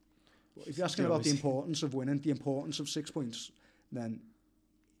 Okay. if you're asking about the importance of winning, the importance of 6 points, then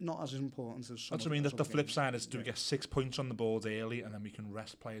not as important as some That's what I mean. other The flip games. side is, do we get 6 points on the board early and then we can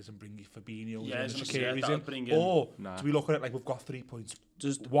rest players and bring Fabinho Yeah, I and was gonna say, that Shaqiri's would in? bring in- Or Nah. do we look at it like we've got 3 points?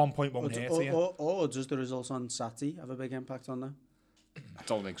 Just 1 point won't hurt you. or does the results on Saturday have a big impact on that? I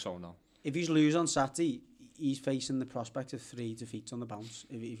don't think so, no. If you lose on Saturday, he's facing the prospect of 3 defeats on the bounce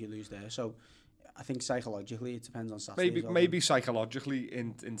if you lose there. So I think psychologically it depends on Saturday. as well. Maybe psychologically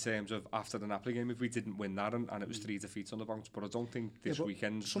in terms of after the Napoli game, if we didn't win that and it was 3 defeats on the bounce, but I don't think this but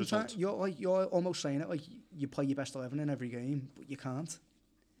weekend's sometimes result. you're almost saying it like you play your best 11 in every game, but you can't.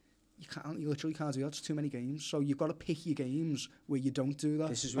 You literally can't do that. It's too many games. So you've got to pick your games where you don't do that.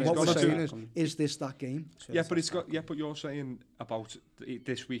 This is And where what it's we're gotta saying do. is this that game? Yeah, but but you're saying about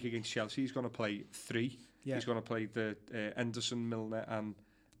this week against Chelsea, he's going to play 3. Yeah. He's going to play the Henderson, Milner, and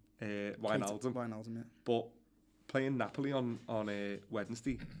Wijnaldum. Wijnaldum, yeah. But playing Napoli on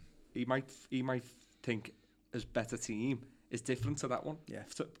Wednesday, he might think his better team is different to that one. Yeah.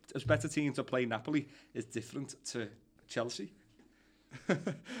 His better team to play Napoli is different to Chelsea.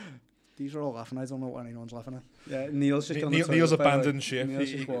 These are all laughing. I don't know what anyone's laughing at. Yeah, Neil's just Neil's abandoned ship. Neil's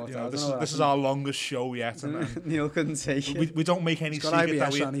just walked out. This is our longest show yet. And Neil couldn't take it. we don't make any He's got secret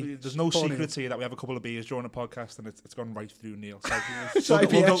that IBS, Annie. there's no Poor secrets here that we have a couple of beers during the podcast and it's gone right through Neil. So It's we'll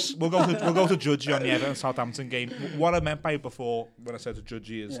IBS. go to Judgy on the Everton Southampton game. What I meant by it before when I said to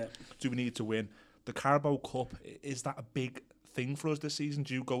Judgy is, do we need to win the Carabao Cup? Is that a big thing for us this season?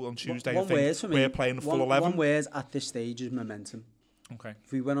 Do you go on Tuesday and think we're playing a full 11? One word at this stage is momentum. Okay.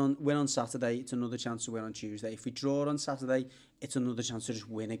 If we win on Saturday, it's another chance to win on Tuesday. If we draw on Saturday, it's another chance to just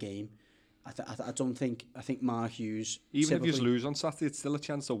win a game. I think Mark Hughes... Even if you lose on Saturday, it's still a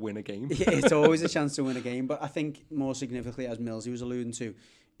chance to win a game. It's always a chance to win a game, but I think more significantly, as Millsy was alluding to,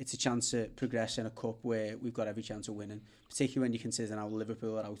 it's a chance to progress in a cup where we've got every chance of winning, particularly when you consider how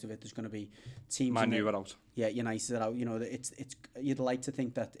Liverpool are out of it. There's going to be teams... Man U are out. Yeah, United are out. You know, it's you'd like to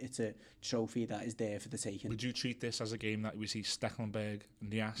think that it's a trophy that is there for the taking. Would you treat this as a game that we see Stecklenberg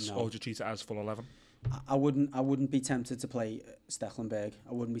and Nias, No. or would you treat it as full 11? I wouldn't be tempted to play Stecklenberg.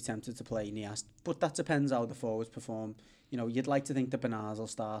 I wouldn't be tempted to play Nias. But that depends how the forwards perform. You know, you'd like to think that Bernard will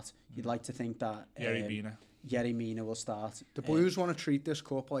start. You'd like to think that... Yerry Mina will start. The Blues want to treat this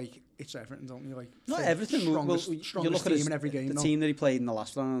cup like it's everything, don't you? Like not everything. Strongest you look at team in every game. The team that he played in the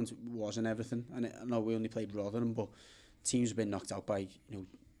last round wasn't everything. And I know we only played Rotherham, but teams have been knocked out by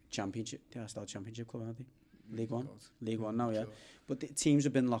Championship. They are still Championship club, aren't they? League One. League One now, yeah. But the teams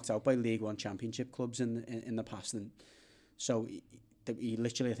have been knocked out by League One Championship clubs in the past, and so he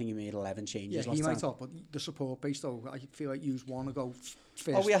literally, I think he made 11 changes. Yeah, he might have, but the support base though, I feel like you want to go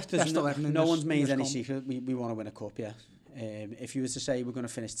first. Oh, we have to. Best 11 no one's made any secret. We want to win a cup, yeah. If you were to say we're going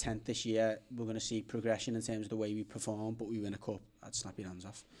to finish 10th this year, we're going to see progression in terms of the way we perform, but we win a cup, I'd snap your hands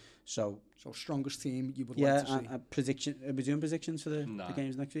off. So strongest team you would like to see. Yeah, prediction. Are we doing predictions for the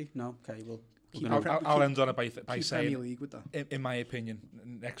games next week? No, okay, well. I'll end on it by saying, Premier League with that. In my opinion,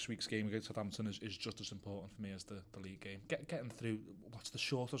 next week's game against Southampton is just as important for me as the league game. Getting through, what's the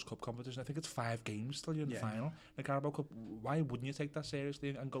shortest cup competition? I think it's 5 games still you're in the final. The Carabao Cup, why wouldn't you take that seriously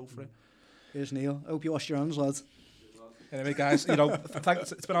and go for it? Here's Neil. I hope you wash your hands, lads. Anyway, guys,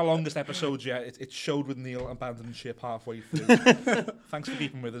 thanks. It's been our longest episode yet. It showed with Neil abandoning ship halfway through. Thanks for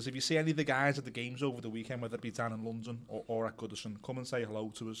keeping with us. If you see any of the guys at the games over the weekend, whether it be down in London or at Goodison, come and say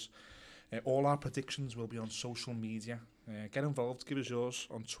hello to us. All our predictions will be on social media. Get involved, give us yours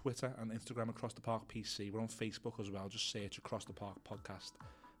on Twitter and Instagram, Across the Park PC. We're on Facebook as well. Just search Across the Park Podcast.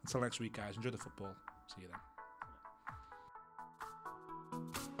 Until next week, guys, enjoy the football. See you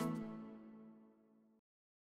then.